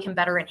how we can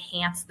better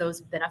enhance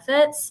those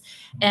benefits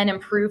and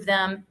improve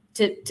them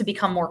to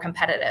become more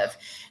competitive.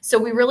 So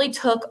we really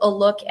took a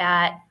look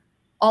at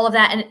all of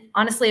that. And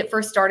honestly, it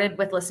first started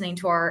with listening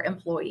to our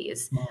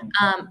employees.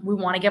 We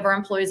want to give our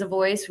employees a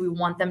voice. We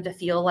want them to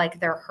feel like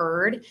they're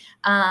heard.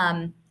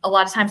 A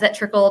lot of times that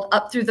trickled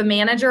up through the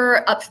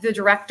manager, up through the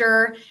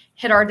director,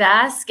 hit our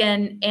desk,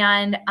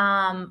 and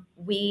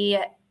we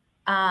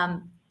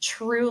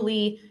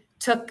truly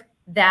took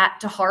that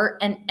to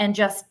heart and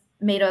just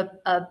made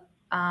a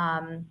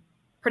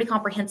pretty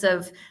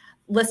comprehensive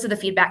list of the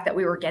feedback that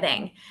we were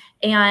getting.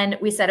 And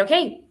we said,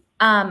 okay,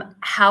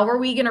 how are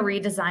we going to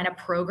redesign a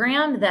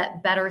program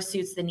that better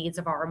suits the needs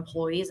of our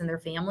employees and their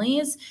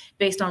families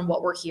based on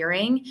what we're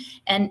hearing?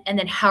 And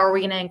then how are we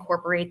going to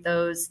incorporate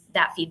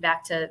that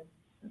feedback to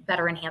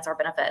better enhance our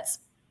benefits?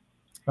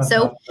 Fantastic.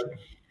 So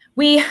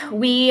we have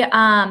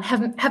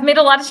made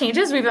a lot of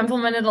changes. We've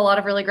implemented a lot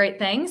of really great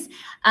things,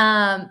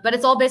 but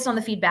it's all based on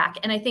the feedback.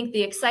 And I think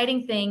the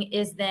exciting thing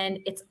is then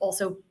it's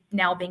also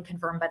now being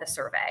confirmed by the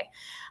survey.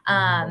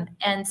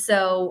 And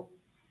so,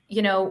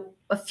 you know,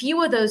 a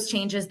few of those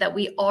changes that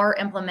we are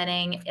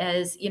implementing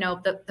is,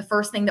 the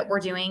first thing that we're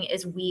doing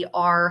is we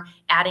are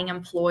adding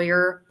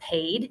employer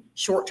paid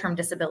short-term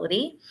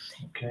disability.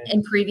 Okay.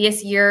 In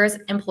previous years,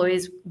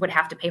 employees would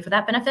have to pay for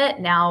that benefit.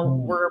 Now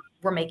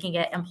we're making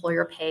it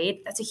employer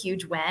paid. That's a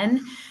huge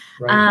win.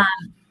 Right.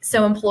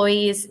 So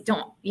employees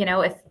don't,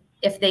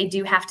 if they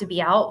do have to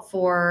be out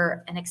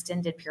for an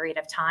extended period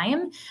of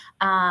time,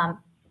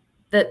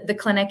 the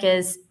clinic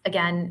is,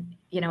 again,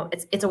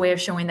 it's a way of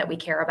showing that we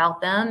care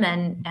about them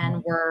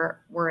and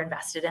we're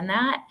invested in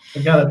that.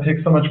 Again, it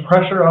takes so much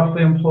pressure off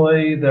the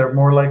employee. They're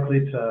more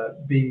likely to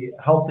be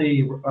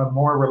healthy,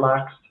 more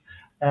relaxed,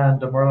 and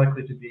more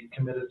likely to be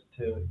committed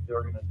to the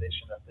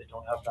organization if they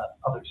don't have that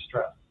other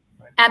stress.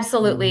 Right?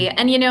 Absolutely.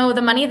 And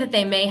the money that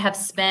they may have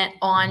spent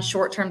on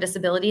short-term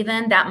disability,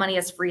 then that money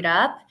is freed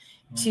up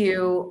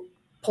to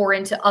pour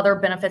into other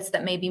benefits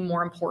that may be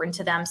more important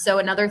to them. So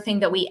another thing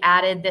that we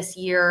added this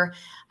year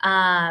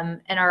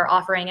and are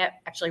offering it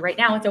actually right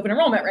now, it's open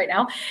enrollment right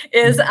now,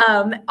 is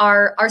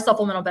our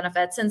supplemental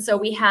benefits. And so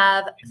we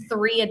have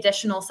 3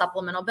 additional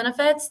supplemental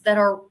benefits that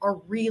are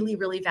really,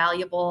 really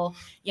valuable.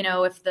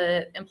 If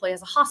the employee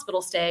has a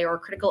hospital stay or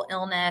critical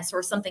illness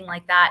or something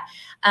like that,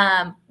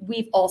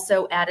 we've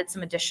also added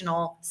some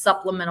additional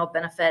supplemental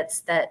benefits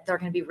that they're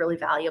going to be really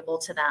valuable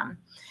to them.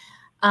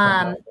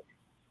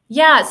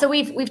 Yeah, so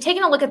we've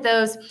taken a look at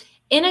those.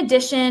 In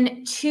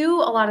addition to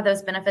a lot of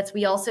those benefits,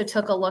 we also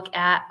took a look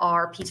at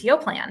our PTO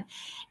plan,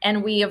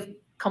 and we have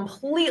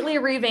completely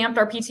revamped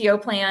our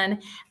PTO plan.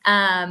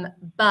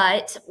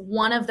 But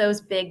one of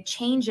those big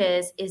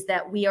changes is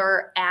that we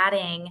are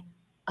adding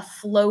a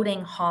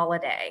floating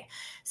holiday.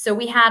 So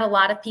we had a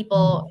lot of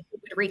people who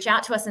would reach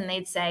out to us and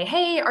they'd say,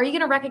 hey, are you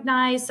going to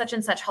recognize such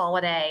and such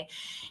holiday?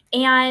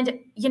 And,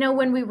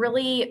 when we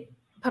really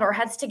put our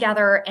heads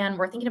together and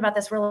we're thinking about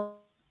this, we're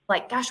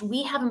like, gosh,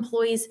 we have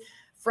employees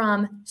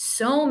from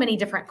so many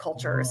different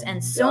cultures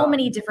and so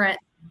many different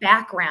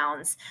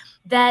backgrounds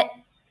that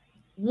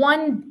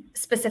one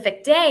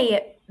specific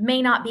day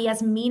may not be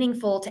as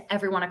meaningful to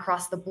everyone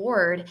across the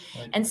board.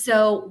 Right. And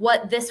so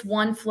what this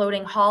one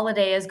floating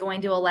holiday is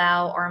going to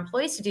allow our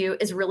employees to do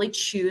is really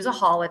choose a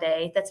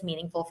holiday that's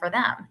meaningful for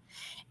them.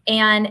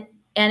 And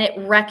it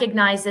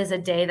recognizes a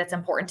day that's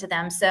important to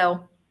them.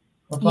 So,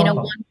 that's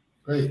awesome.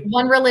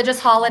 One religious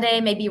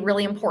holiday may be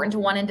really important to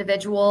one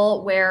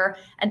individual, where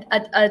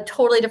a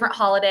totally different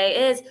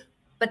holiday is,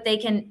 but they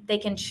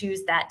can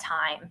choose that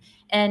time.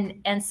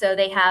 And so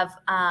they have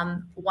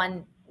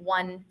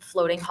one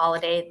floating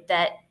holiday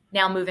that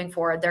now moving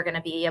forward, they're going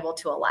to be able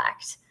to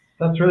elect.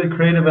 That's really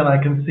creative. And I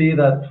can see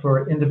that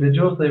for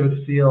individuals, they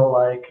would feel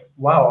like,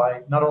 wow,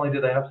 not only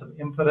did I have some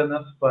input in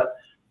this, but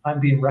I'm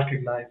being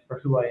recognized for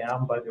who I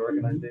am by the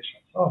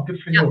organization. Oh, good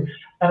for you.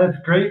 And it's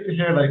great to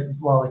hear,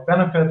 like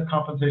benefits,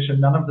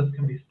 compensation, none of this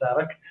can be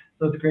static.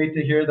 So it's great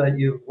to hear that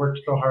you've worked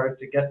so hard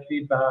to get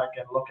feedback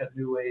and look at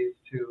new ways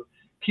to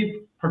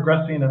keep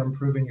progressing and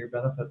improving your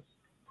benefits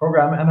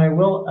program. And I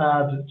will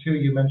add too,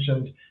 you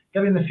mentioned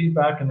getting the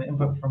feedback and the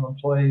input from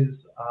employees.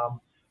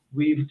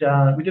 We did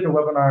a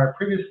webinar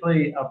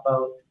previously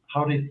about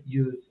how to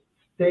use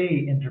stay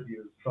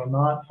interviews. So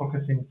not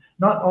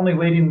only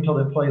waiting until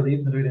the employee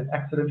leaves and doing an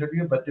exit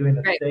interview, but doing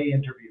a stay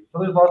interview. So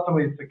there's lots of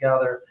ways to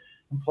gather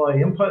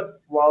employee input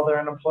while they're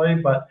an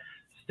employee, but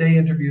stay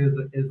interviews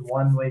is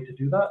one way to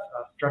do that,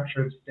 a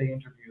structured stay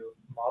interview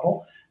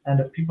model.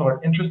 And if people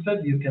are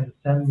interested, you can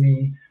send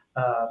me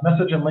a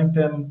message in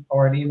LinkedIn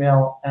or an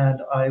email, and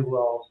I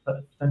will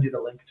send you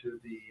the link to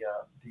the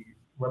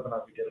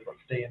webinar we did about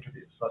stay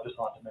interviews. So I just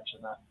wanted to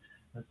mention that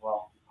as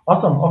well.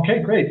 Awesome.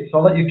 Okay, great. So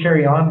I'll let you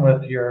carry on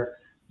with your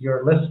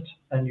list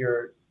and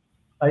your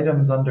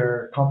items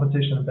under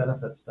compensation and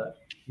benefits that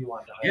you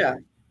want to highlight.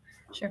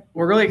 Yeah, sure.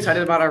 We're really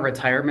excited about our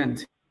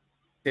retirement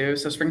too.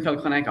 So Springfield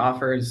Clinic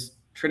offers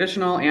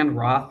traditional and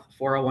Roth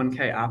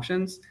 401k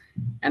options.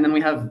 And then we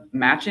have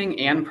matching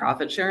and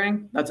profit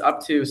sharing. That's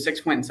up to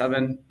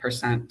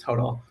 6.7%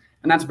 total.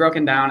 And that's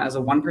broken down as a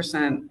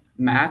 1%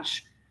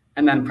 match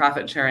and then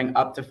profit sharing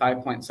up to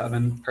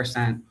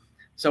 5.7%.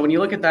 So when you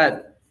look at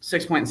that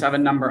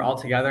 6.7 number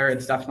altogether,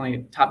 it's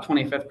definitely top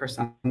 25th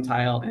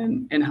percentile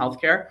in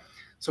healthcare.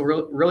 So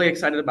we're really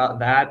excited about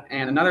that.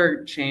 And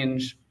another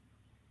change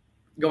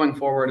going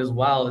forward as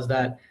well is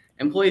that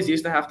employees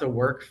used to have to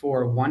work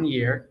for 1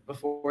 year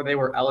before they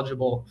were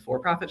eligible for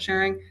profit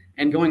sharing.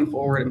 And going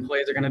forward,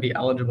 employees are going to be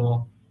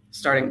eligible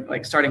starting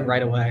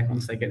right away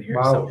once they get here.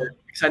 Wow. So we're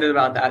excited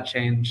about that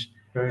change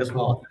as cool.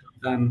 well.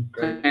 Them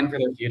plan for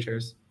their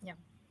futures. Yeah.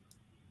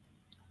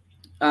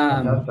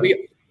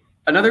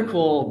 Another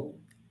cool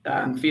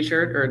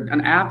feature or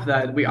an app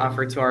that we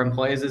offer to our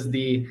employees is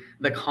the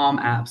Calm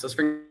app. So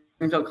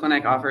Springfield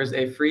Clinic offers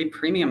a free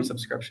premium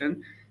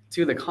subscription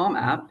to the Calm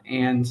app.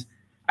 And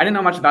I didn't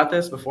know much about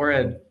this before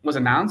it was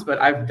announced, but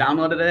I've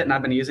downloaded it and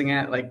I've been using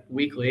it like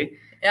weekly.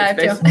 Yeah,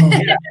 it's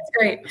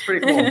great. It's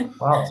pretty cool.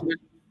 Wow. So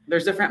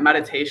there's different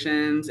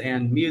meditations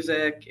and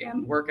music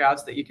and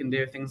workouts that you can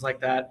do, things like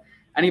that.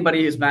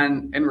 Anybody who's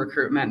been in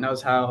recruitment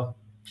knows how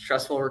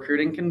stressful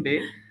recruiting can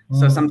be.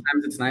 So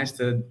sometimes it's nice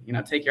to,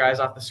 take your eyes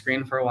off the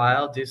screen for a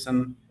while, do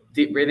some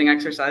deep breathing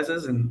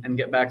exercises and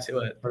get back to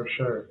it. For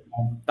sure.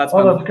 That's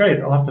great.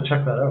 I'll have to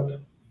check that out.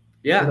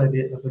 Yeah. Good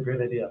idea. That's a great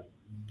idea.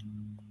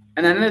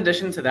 And then in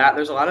addition to that,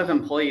 there's a lot of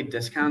employee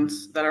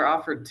discounts that are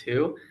offered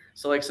too.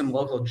 So like some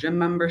local gym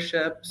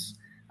memberships,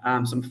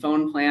 some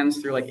phone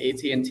plans through like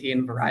AT&T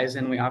and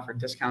Verizon. We offer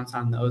discounts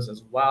on those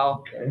as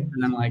well. Okay.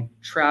 And then like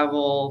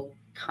travel,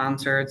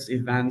 concerts,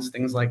 events,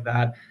 things like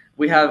that.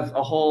 We have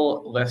a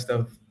whole list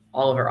of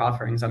all of our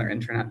offerings on our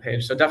intranet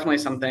page. So definitely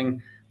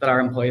something that our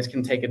employees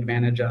can take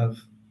advantage of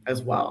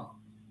as well.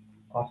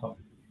 Awesome.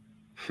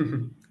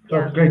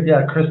 That's great.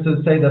 Yeah,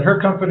 Krista said that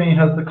her company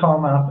has the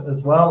Calm app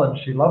as well, and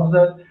she loves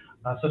it.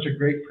 Such a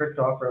great trick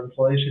to offer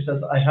employees. She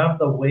says, I have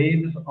the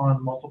waves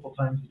on multiple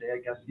times a day. I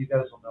guess you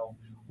guys will know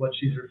what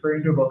she's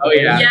referring to about the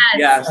yeah. Yes.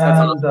 Yes. That's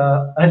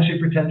awesome. And she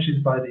pretends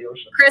she's by the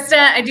ocean.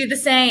 Krista, I do the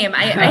same.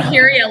 I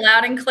hear you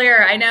loud and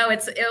clear. I know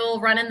it'll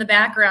run in the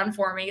background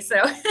for me.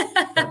 So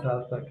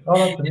Fantastic. Oh,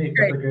 that's neat.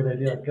 That's a great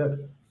idea.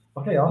 Good.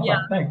 Okay, awesome.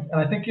 Yeah. Thanks.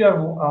 And I think you have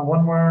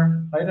one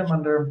more item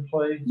under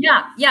employee.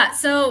 Yeah.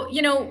 So,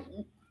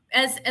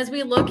 as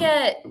we look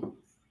at,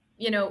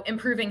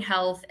 improving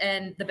health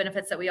and the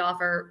benefits that we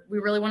offer, we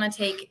really want to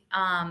take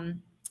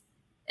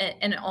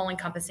an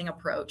all-encompassing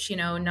approach,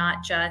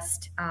 not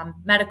just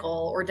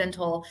medical or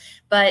dental,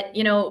 but,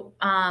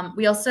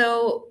 we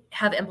also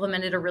have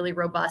implemented a really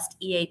robust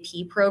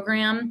EAP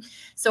program.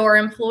 So our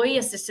employee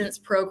assistance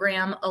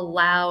program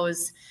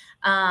allows,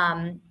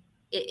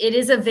 it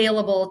is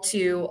available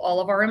to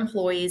all of our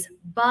employees,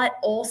 but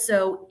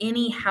also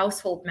any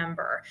household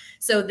member.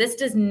 So this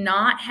does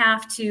not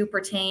have to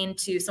pertain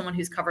to someone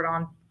who's covered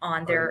on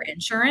their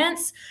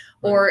insurance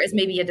or is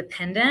maybe a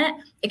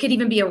dependent. It could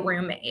even be a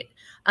roommate.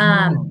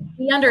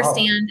 We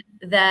understand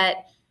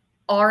that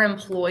our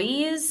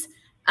employees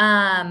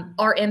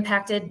are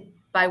impacted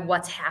by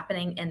what's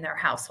happening in their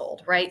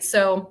household, right?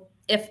 So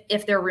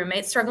if their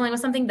roommate's struggling with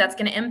something, that's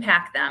going to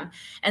impact them.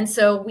 And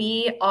so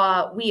we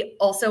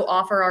also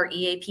offer our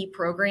EAP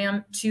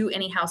program to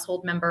any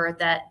household member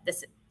that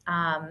this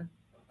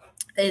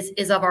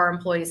is of our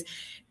employees.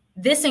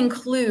 This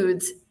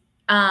includes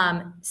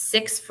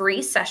 6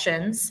 free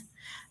sessions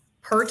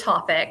per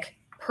topic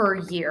per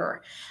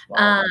year.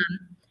 Wow.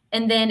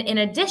 And then in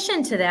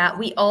addition to that,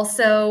 we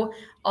also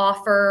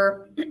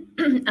offer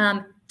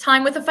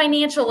time with a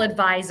financial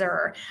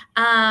advisor,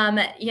 time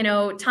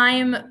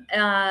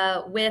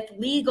with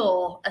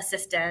legal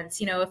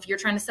assistance, if you're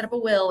trying to set up a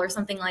will or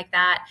something like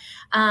that.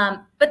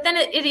 But then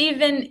it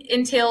even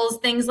entails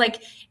things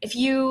like if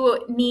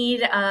you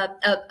need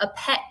a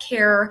pet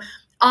care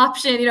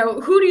option,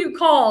 who do you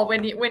call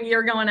when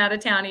you're going out of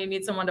town and you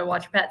need someone to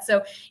watch your pet?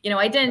 So,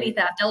 identity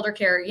theft, elder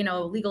care,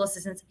 legal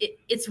assistance,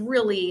 it's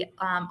really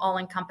all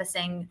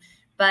encompassing,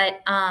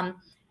 but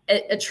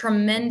a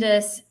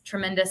tremendous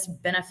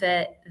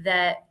benefit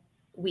that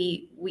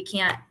we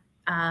can't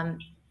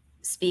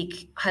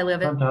speak highly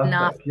of it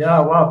enough. Yeah,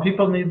 wow.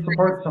 People need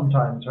support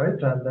sometimes,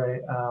 right? And they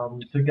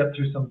to get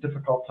through some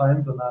difficult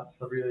times, and that's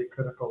a really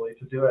critical way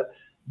to do it.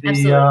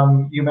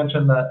 You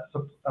mentioned that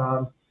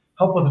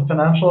help with a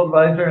financial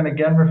advisor, and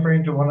again,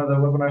 referring to one of the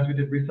webinars we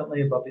did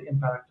recently about the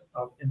impact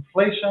of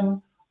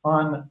inflation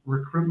on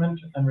recruitment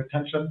and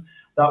retention.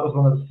 That was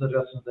one of the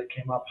suggestions that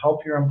came up.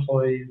 Help your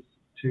employees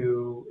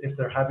to, if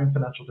they're having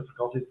financial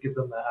difficulties, give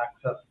them the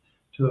access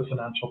to a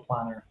financial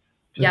planner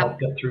to help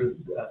get through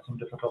some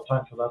difficult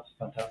times. So that's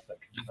fantastic.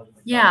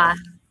 Yeah,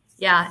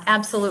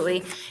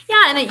 absolutely.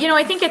 Yeah, and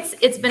I think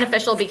it's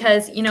beneficial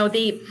because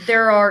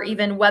there are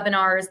even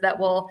webinars that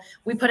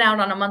we put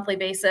out on a monthly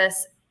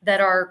basis that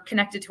are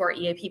connected to our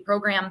EAP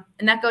program,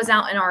 and that goes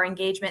out in our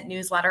engagement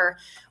newsletter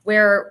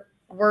where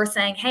we're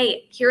saying,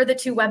 hey, here are the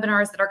 2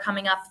 webinars that are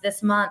coming up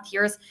this month.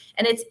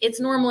 And it's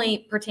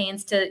normally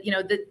pertains to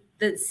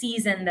the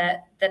season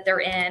that they're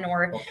in,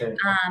 or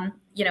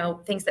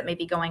things that may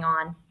be going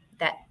on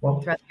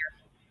throughout the year.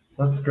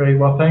 That's great.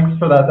 Well, thanks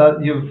for that.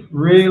 You've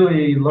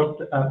really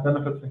looked at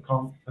benefits and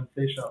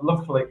compensation. It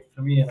looks like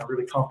to me in a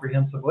really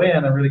comprehensive way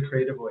and a really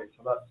creative way.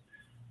 So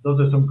those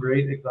are some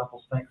great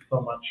examples. Thanks so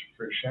much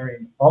for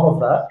sharing all of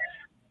that.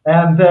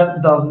 And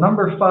then the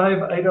number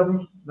 5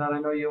 item that I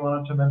know you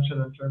wanted to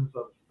mention in terms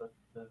of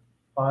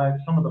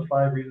some of the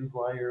 5 reasons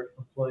why your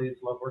employees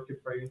love working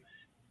for you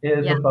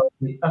is about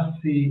the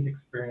SC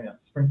Experience,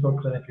 Springfield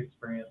Clinic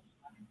Experience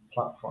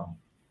platform.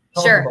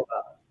 Tell us about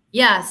that.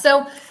 Yeah,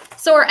 so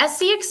our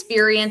SC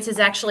Experience is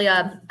actually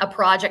a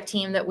project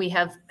team that we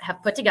have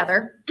put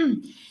together.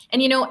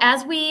 And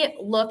as we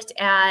looked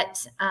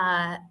at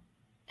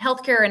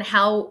healthcare and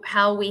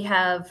how we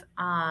have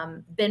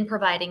been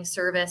providing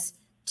service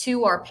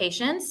to our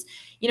patients,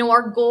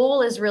 our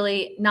goal is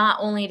really not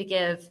only to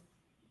give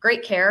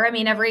great care. I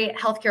mean, every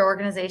healthcare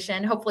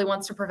organization hopefully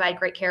wants to provide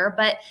great care,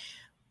 but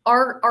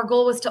our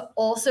goal was to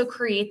also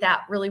create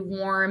that really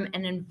warm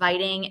and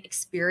inviting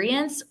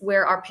experience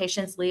where our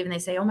patients leave and they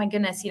say, oh my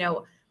goodness,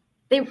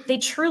 they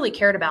truly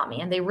cared about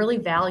me and they really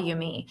value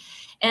me.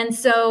 And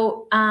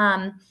so,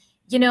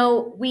 you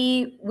know,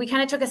 we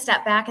kind of took a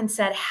step back and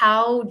said,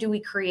 how do we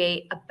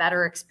create a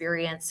better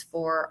experience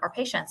for our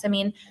patients? I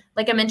mean,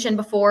 like I mentioned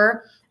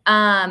before,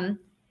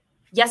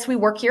 yes, we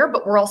work here,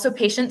 but we're also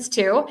patients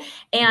too.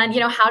 And, you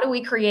know, how do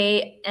we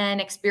create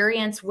an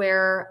experience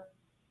where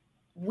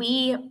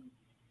we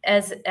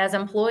as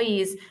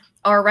employees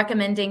are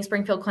recommending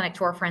Springfield Clinic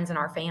to our friends and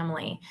our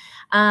family?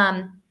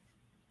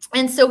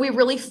 And so we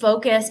really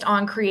focused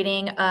on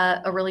creating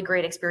a really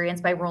great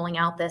experience by rolling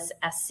out this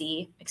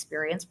SC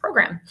experience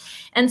program.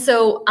 And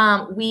so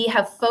we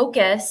have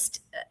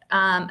focused,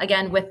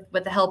 again, with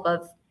the help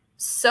of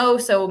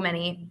so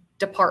many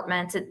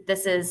departments.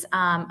 This is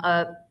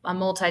a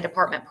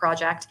multi-department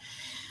project.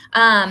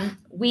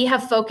 We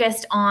have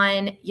focused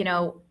on, you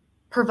know,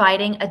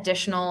 providing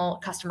additional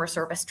customer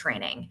service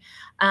training.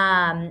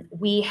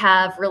 We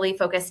have really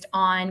focused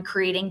on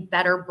creating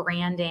better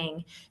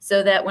branding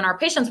so that when our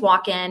patients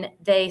walk in,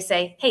 they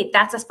say, hey,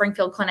 that's a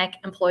Springfield Clinic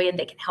employee and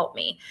they can help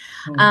me.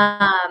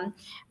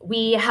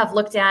 We have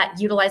looked at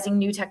utilizing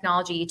new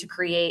technology to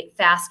create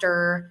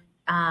faster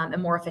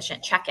and more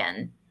efficient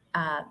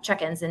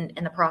check-ins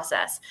in the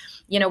process.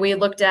 You know, we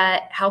looked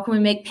at how can we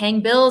make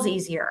paying bills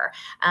easier,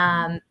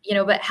 you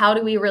know, but how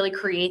do we really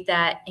create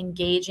that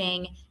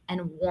engaging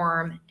and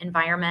warm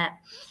environment?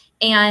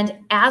 And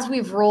as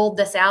we've rolled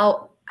this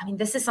out, I mean,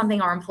 this is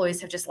something our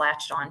employees have just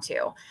latched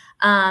onto.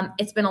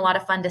 It's been a lot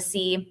of fun to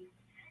see.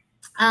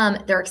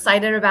 They're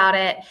excited about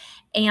it,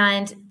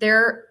 and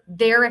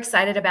they're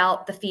excited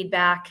about the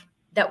feedback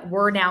that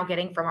we're now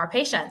getting from our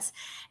patients.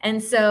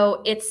 And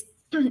so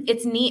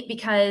it's neat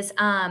because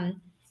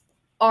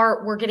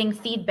we're getting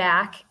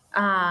feedback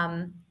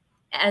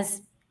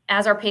as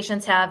our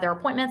patients have their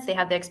appointments, they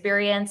have the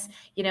experience,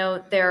 you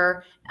know,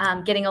 they're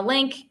getting a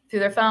link through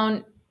their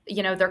phone,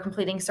 you know, they're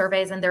completing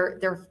surveys and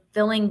they're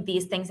filling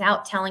these things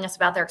out, telling us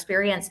about their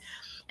experience.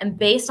 And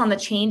based on the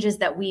changes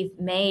that we've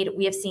made,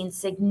 we have seen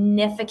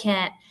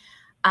significant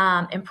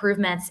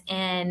improvements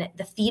in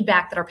the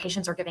feedback that our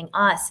patients are giving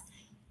us.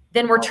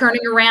 Then we're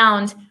turning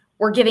around,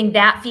 we're giving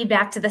that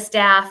feedback to the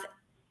staff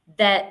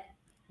that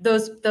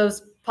those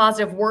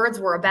positive words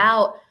were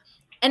about,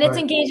 and it's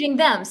engaging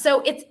them.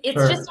 So it's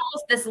just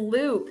almost this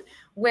loop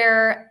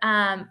where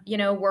you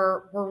know,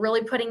 we're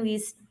really putting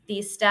these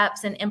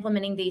steps and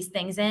implementing these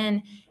things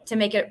in to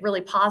make it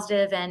really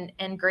positive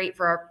and great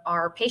for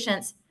our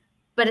patients,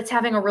 but it's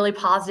having a really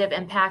positive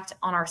impact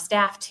on our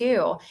staff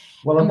too.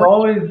 Well, it's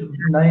always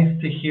nice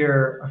to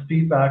hear a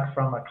feedback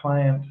from a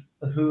client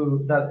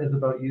that is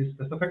about you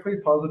specifically,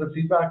 positive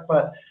feedback,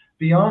 but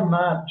beyond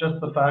that, just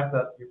the fact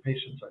that your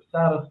patients are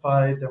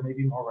satisfied, they're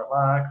maybe more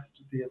relaxed,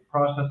 the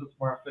process is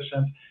more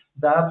efficient,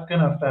 that's going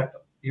to affect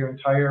your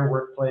entire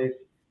workplace,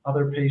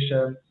 other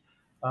patients,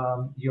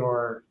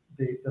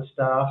 the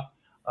staff.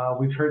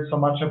 We've heard so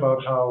much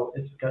about how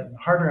it's gotten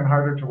harder and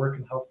harder to work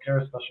in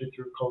healthcare, especially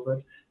through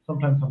COVID,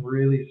 sometimes some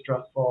really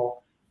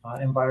stressful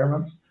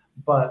environments.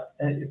 But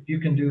if you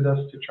can do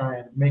this to try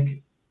and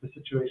make the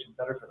situation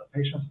better for the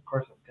patients, of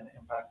course, it's going to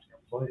impact your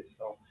employees,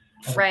 so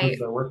improve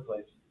their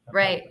workplace.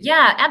 Right.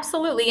 Yeah,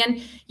 absolutely.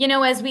 And, you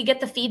know, as we get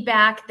the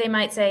feedback, they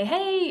might say,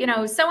 hey, you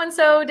know,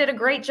 so-and-so did a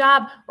great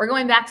job. We're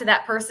going back to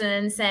that person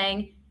and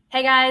saying,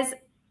 hey guys,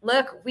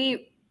 look,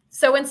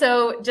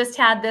 so-and-so just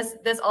had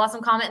this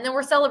awesome comment. And then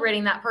we're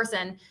celebrating that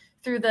person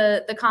through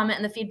the comment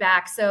and the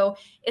feedback. So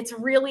it's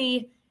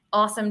really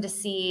awesome to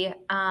see,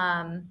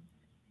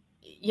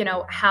 you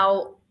know,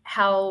 how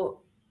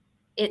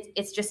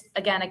it's just,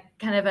 again, a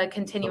kind of a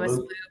continuous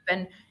loop,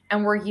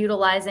 and we're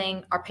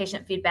utilizing our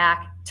patient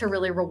feedback to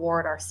really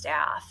reward our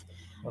staff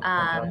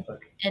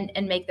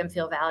and make them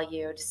feel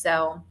valued.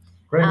 So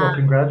great. Well,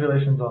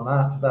 congratulations on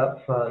that.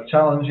 That's a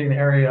challenging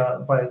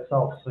area by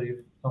itself. So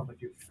it sounds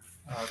like you've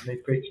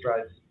made great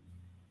strides.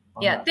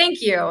 Yeah,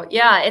 thank you.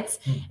 Yeah, it's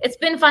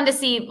been fun to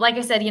see. Like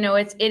I said, you know,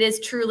 it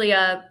is truly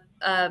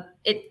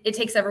it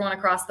takes everyone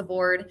across the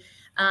board.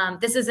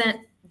 This isn't,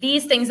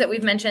 these things that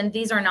we've mentioned,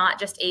 these are not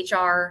just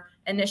HR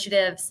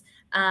initiatives.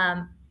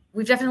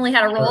 We've definitely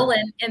had a role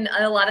in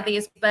a lot of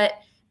these, but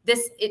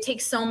it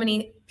takes so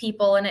many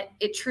people, and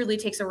it truly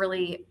takes a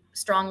really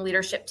strong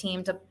leadership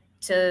team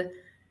to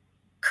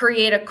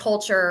create a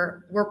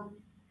culture where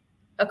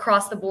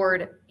across the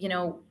board, you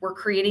know, we're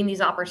creating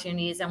these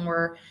opportunities and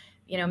we're,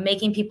 you know,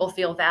 making people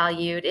feel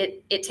valued.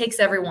 It takes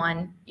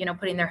everyone, you know,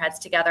 putting their heads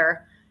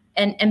together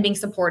and being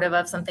supportive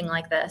of something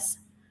like this.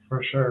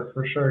 For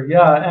sure.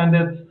 Yeah, and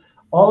it's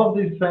all of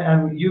these things,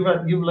 and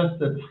you've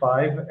listed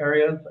 5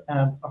 areas,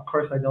 and of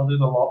course I know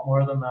there's a lot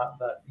more than that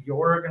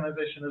your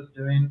organization is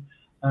doing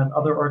and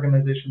other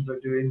organizations are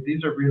doing.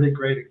 These are really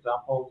great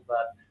examples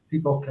that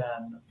people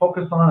can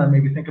focus on and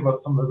maybe think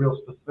about some of the real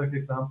specific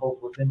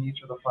examples within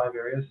each of the 5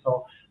 areas.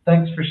 So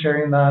thanks for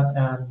sharing that.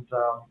 And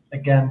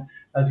again,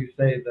 as you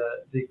say,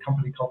 the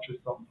company culture is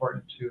so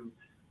important to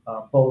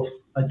both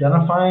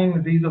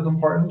identifying these as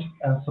important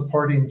and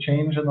supporting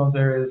change in those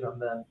areas, and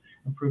then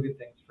improving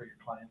things for your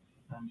clients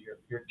and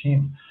your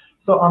team.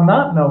 So on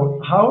that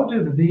note, how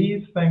do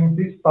these things,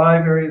 these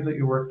 5 areas that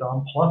you worked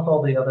on, plus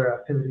all the other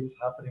activities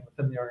happening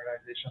within the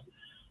organization,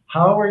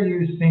 How are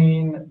you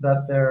seeing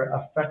that they're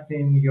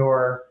affecting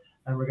your,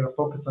 and we're going to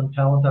focus on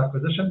talent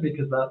acquisition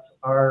because that's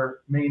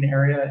our main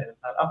area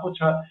at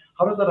AppleChat.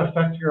 How does that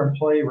affect your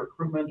employee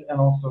recruitment and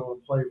also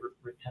employee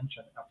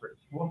retention efforts?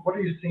 What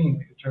are you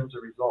seeing in terms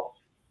of results?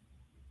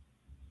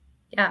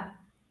 Yeah.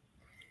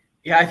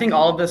 Yeah, I think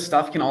all of this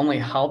stuff can only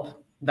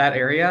help that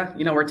area.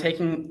 You know, we're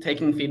taking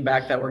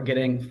feedback that we're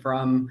getting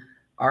from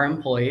our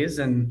employees,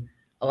 and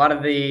a lot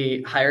of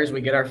the hires we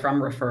get are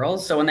from referrals.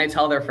 So when they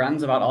tell their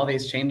friends about all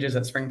these changes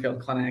that Springfield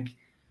Clinic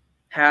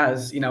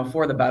has, you know,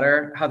 for the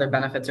better, how their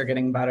benefits are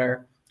getting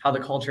better, how the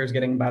culture is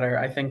getting better,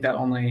 I think that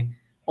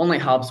only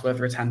helps with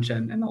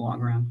retention in the long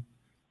run.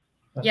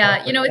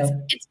 Yeah, you know,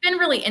 it's been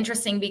really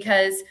interesting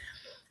because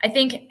I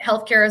think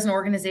healthcare as an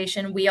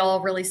organization, we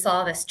all really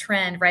saw this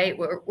trend, right?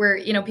 Where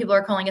you know, people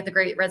are calling it the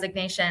Great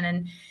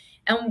Resignation,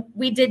 and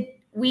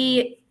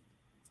we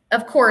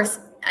of course,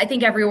 I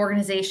think every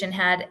organization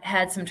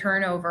had some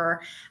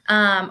turnover.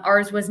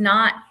 Ours was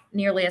not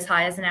nearly as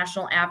high as the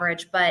national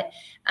average, but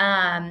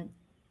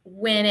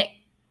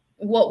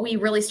what we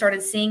really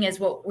started seeing is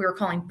what we were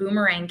calling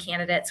boomerang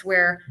candidates,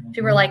 where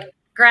people are like,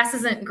 grass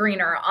isn't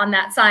greener on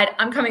that side.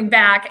 I'm coming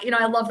back. You know,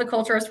 I love the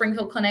culture of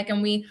Springfield Clinic,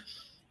 and we,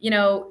 you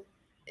know,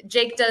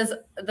 Jake does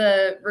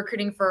the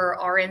recruiting for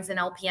RNs and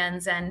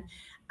LPNs. And,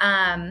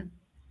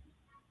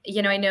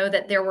 you know, I know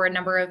that there were a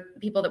number of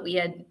people that we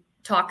had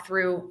talked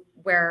through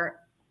where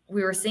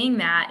we were seeing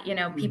that, you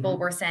know, people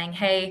were saying,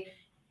 hey,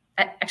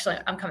 actually,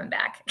 I'm coming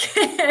back.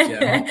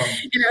 Yeah,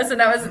 you know, so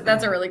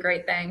that's a really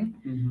great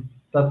thing.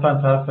 That's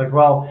fantastic.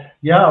 Well,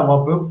 yeah,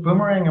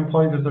 boomerang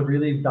employees is a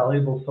really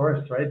valuable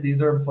source, right?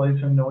 These are employees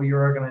who know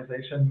your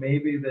organization.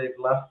 Maybe they've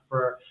left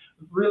for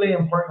really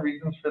important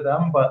reasons for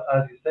them, but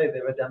as you say,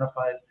 they've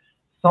identified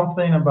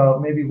something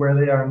about maybe where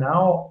they are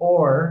now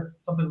or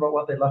something about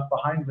what they left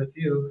behind with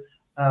you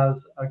as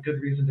a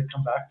good reason to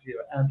come back to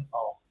you. And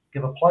I'll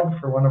give a plug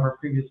for one of our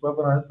previous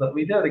webinars that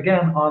we did,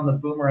 again, on the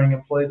boomerang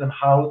employees and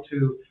how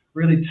to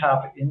really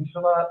tap into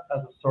that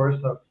as a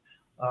source of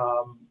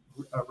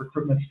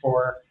recruitment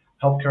for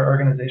healthcare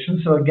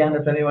organizations. So again,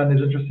 if anyone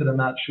is interested in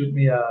that, shoot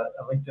me a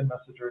LinkedIn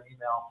message or an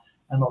email,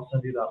 and I'll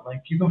send you that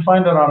link. You can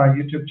find it on our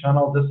YouTube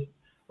channel. This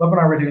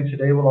webinar we're doing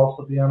today will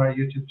also be on our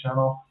YouTube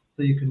channel,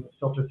 so you can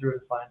filter through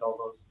and find all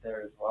those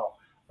there as well.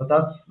 But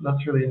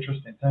that's really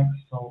interesting. Thanks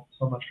so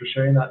much for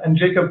sharing that. And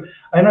Jacob,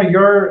 I know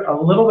you're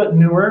a little bit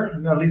newer,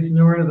 at least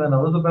newer than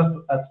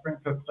Elizabeth at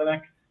Springfield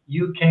Clinic.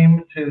 You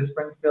came to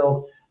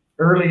Springfield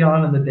early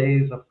on in the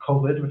days of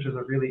COVID, which is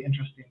a really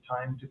interesting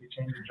time to be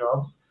changing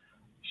jobs.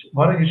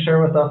 Why don't you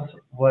share with us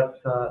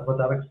what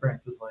that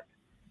experience is like?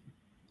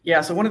 Yeah,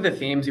 so one of the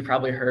themes you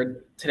probably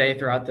heard today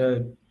throughout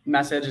the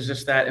message is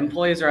just that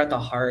employees are at the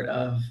heart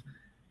of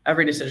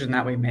every decision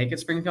that we make at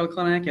Springfield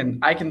Clinic. And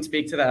I can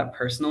speak to that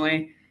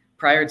personally.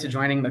 Prior to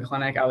joining the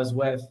clinic, I was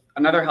with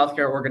another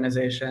healthcare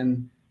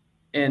organization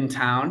in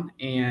town.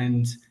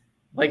 And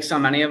like so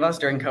many of us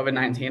during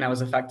COVID-19, I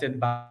was affected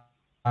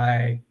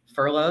by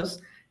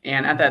furloughs.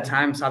 And at that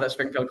time, saw that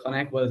Springfield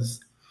Clinic was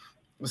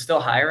still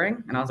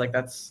hiring. And I was like,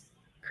 that's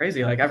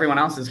crazy. Like everyone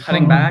else is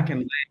cutting back and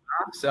laying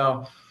off.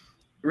 So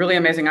really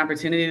amazing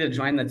opportunity to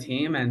join the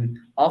team. And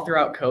all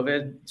throughout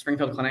COVID,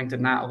 Springfield Clinic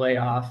did not lay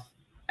off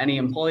any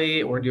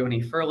employee or do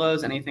any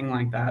furloughs, anything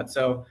like that.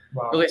 So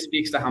really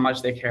speaks to how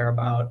much they care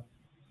about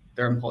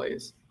their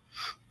employees.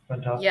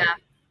 Fantastic. Yeah.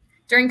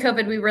 During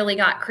COVID, we really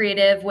got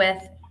creative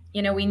with,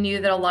 you know, we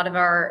knew that a lot of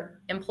our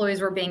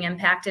employees were being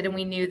impacted and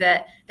we knew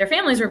that their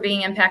families were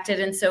being impacted.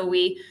 And so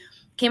we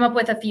came up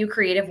with a few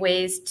creative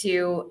ways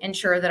to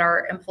ensure that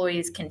our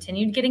employees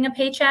continued getting a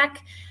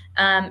paycheck,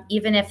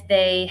 even if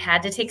they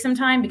had to take some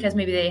time because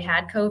maybe they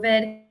had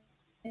COVID.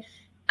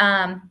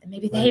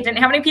 Maybe they didn't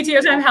have any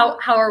PTO time.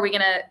 How are we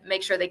going to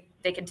make sure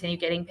they continue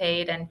getting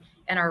paid and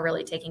are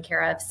really taken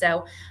care of?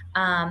 So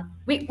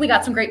we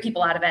got some great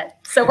people out of it.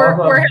 So we're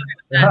happy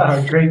with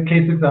that. Yeah, great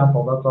case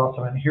example. That's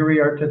awesome. And here we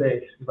are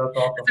today. That's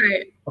awesome. That's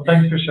right. Well,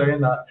 thanks for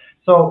sharing that.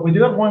 So we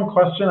do have one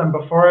question, and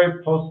before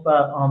I post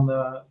that on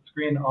the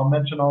screen, I'll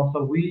mention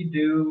also we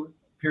do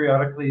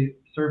periodically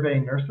survey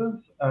nurses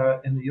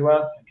in the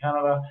US and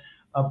Canada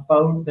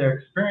about their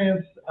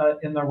experience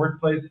in their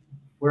workplace.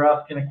 We're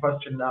asking a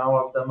question now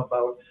of them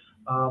about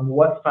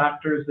what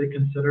factors they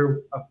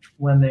consider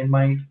when they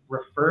might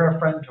refer a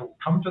friend to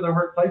come to their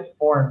workplace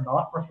or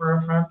not refer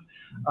a friend.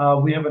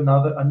 We have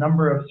a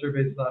number of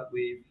surveys that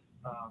we've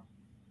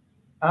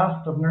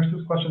asked of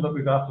nurses, questions that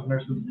we've asked of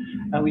nurses,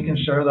 and we can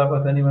share that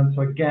with anyone.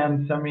 So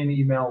again, send me an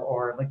email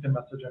or a LinkedIn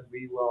message and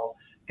we will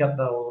get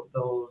those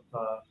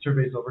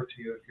surveys over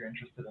to you if you're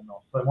interested in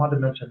those. So I wanted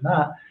to mention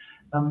that.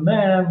 And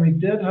then we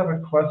did have a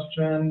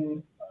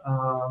question,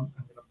 I'm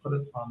going to put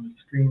it on the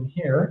screen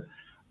here,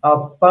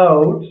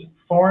 about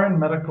foreign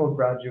medical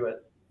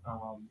graduate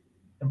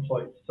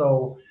employees.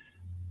 So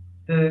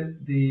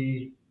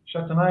the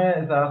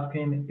Shatanaya is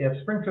asking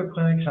if Springfield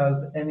Clinic has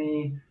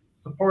any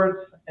supports,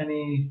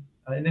 any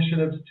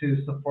initiatives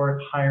to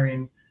support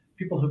hiring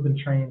people who've been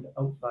trained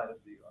outside of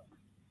the US.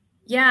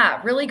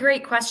 Yeah, really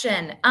great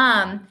question.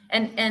 And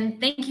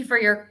thank you for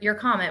your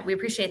comment. We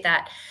appreciate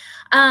that.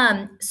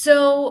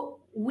 So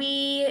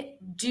we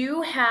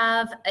do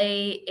have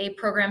a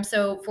program.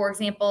 So for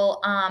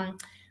example,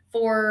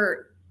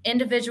 for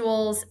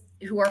individuals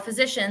who are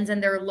physicians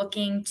and they're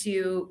looking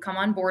to come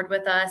on board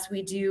with us,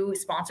 we do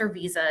sponsor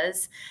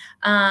visas.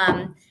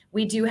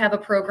 We do have a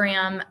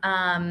program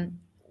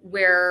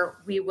where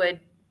we would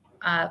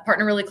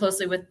partner really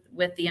closely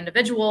with the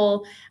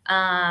individual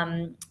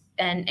and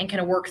kind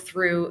of work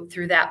through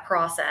that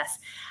process.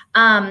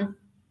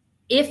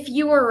 If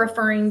you are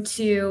referring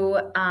to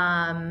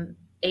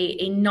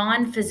a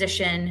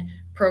non-physician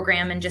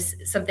program and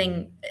just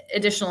something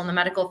additional in the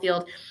medical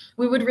field,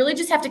 we would really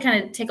just have to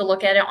kind of take a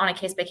look at it on a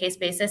case-by-case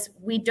basis.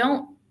 We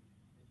don't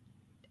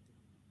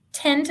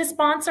tend to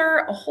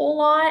sponsor a whole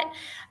lot.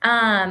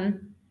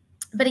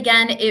 But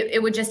again,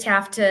 it would just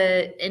have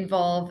to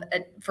involve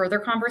a further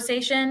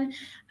conversation,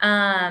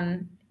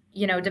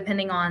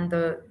 depending on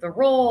the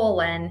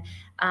role and,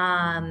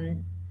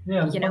 some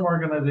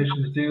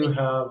organizations do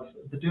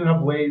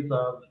have ways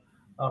of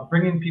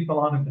bringing people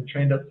on who've been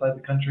trained outside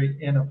the country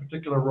in a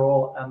particular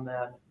role and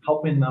then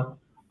helping them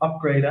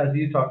upgrade, as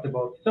you talked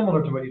about,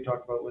 similar to what you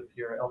talked about with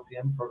your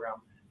LPN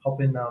program,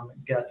 helping them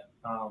get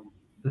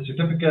the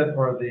certificate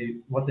or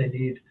what they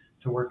need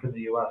to work in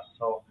the U.S.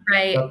 So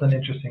right. That's an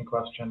interesting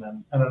question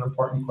and an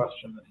important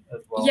question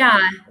as well.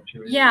 Yeah.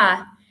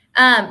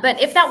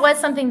 But if that was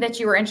something that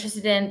you were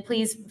interested in,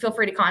 please feel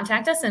free to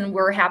contact us, and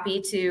we're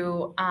happy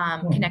to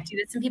connect you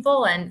with some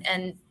people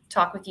and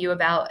talk with you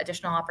about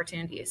additional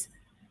opportunities.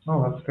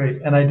 Oh, that's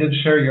great. And I did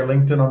share your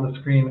LinkedIn on the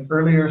screen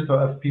earlier, so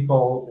if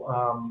people,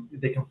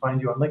 they can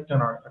find you on LinkedIn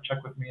or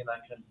check with me and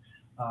I can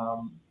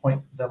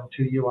point them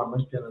to you on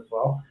LinkedIn as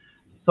well.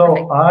 So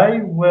perfect. I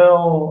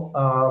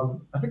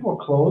think we'll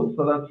close.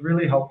 So that's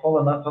really helpful,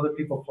 unless other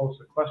people post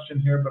a question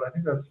here, but I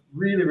think that's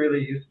really,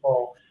 really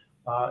useful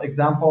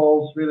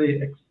examples, really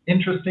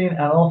interesting, and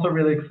also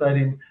really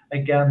exciting,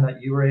 again,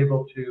 that you were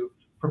able to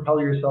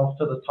propel yourself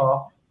to the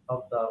top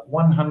of the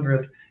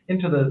 100,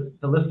 into the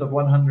list of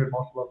 100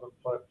 most loved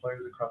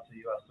employers across the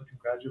U.S. So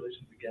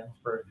congratulations again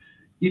for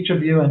each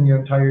of you and your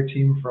entire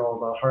team for all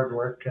the hard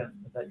work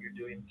that you're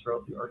doing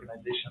throughout the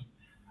organization,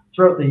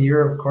 throughout the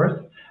year, of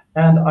course.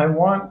 And I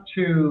want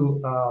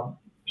to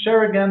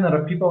share again that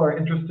if people are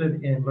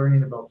interested in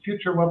learning about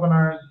future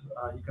webinars,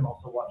 you can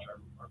also watch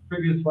our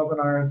previous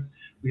webinars.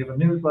 We have a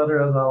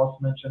newsletter, as Alice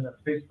mentioned, a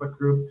Facebook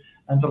group,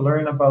 and to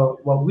learn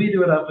about what we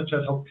do at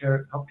Applichat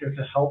Healthcare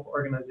to help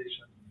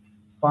organizations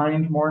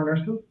find more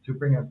nurses, to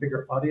bring a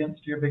bigger audience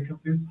to your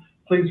vacancies,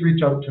 please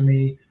reach out to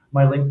me.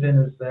 My LinkedIn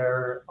is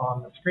there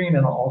on the screen,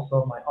 and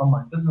also my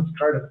online business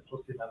card. I'm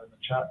posting that in the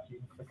chat, so you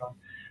can click on.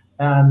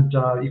 And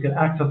you can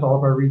access all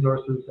of our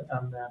resources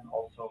and then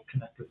also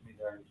connect with me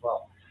there as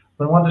well.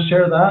 So I wanted to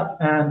share that.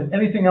 And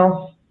anything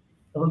else,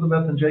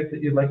 Elizabeth and Jake,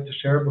 that you'd like to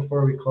share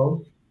before we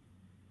close?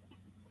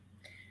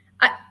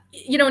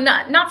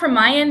 Not from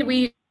my end.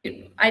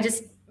 I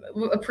just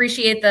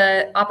appreciate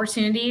the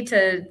opportunity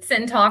to sit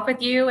and talk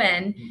with you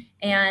and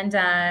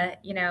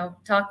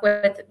talk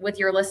with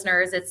your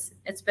listeners.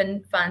 It's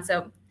been fun.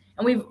 So,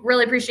 and we've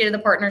really appreciated the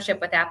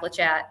partnership with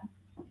Applichat.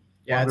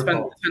 Yeah, it's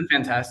been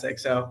fantastic.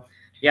 So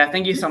yeah,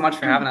 thank you so much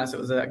for having us. It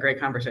was a great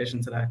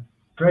conversation today.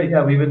 Great.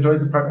 Yeah, we've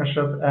enjoyed the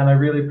partnership, and I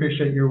really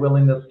appreciate your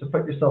willingness to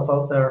put yourself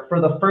out there for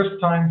the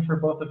first time for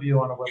both of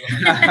you on a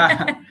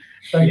webinar.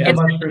 Thanks so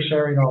much for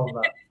sharing all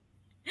of that.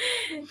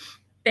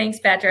 Thanks,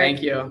 Patrick.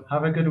 Thank you.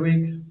 Have a good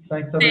week.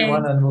 Thanks,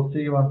 everyone, and we'll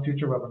see you on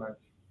future webinars.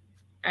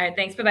 All right.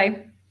 Thanks.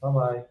 Bye-bye.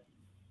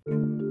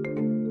 Bye-bye.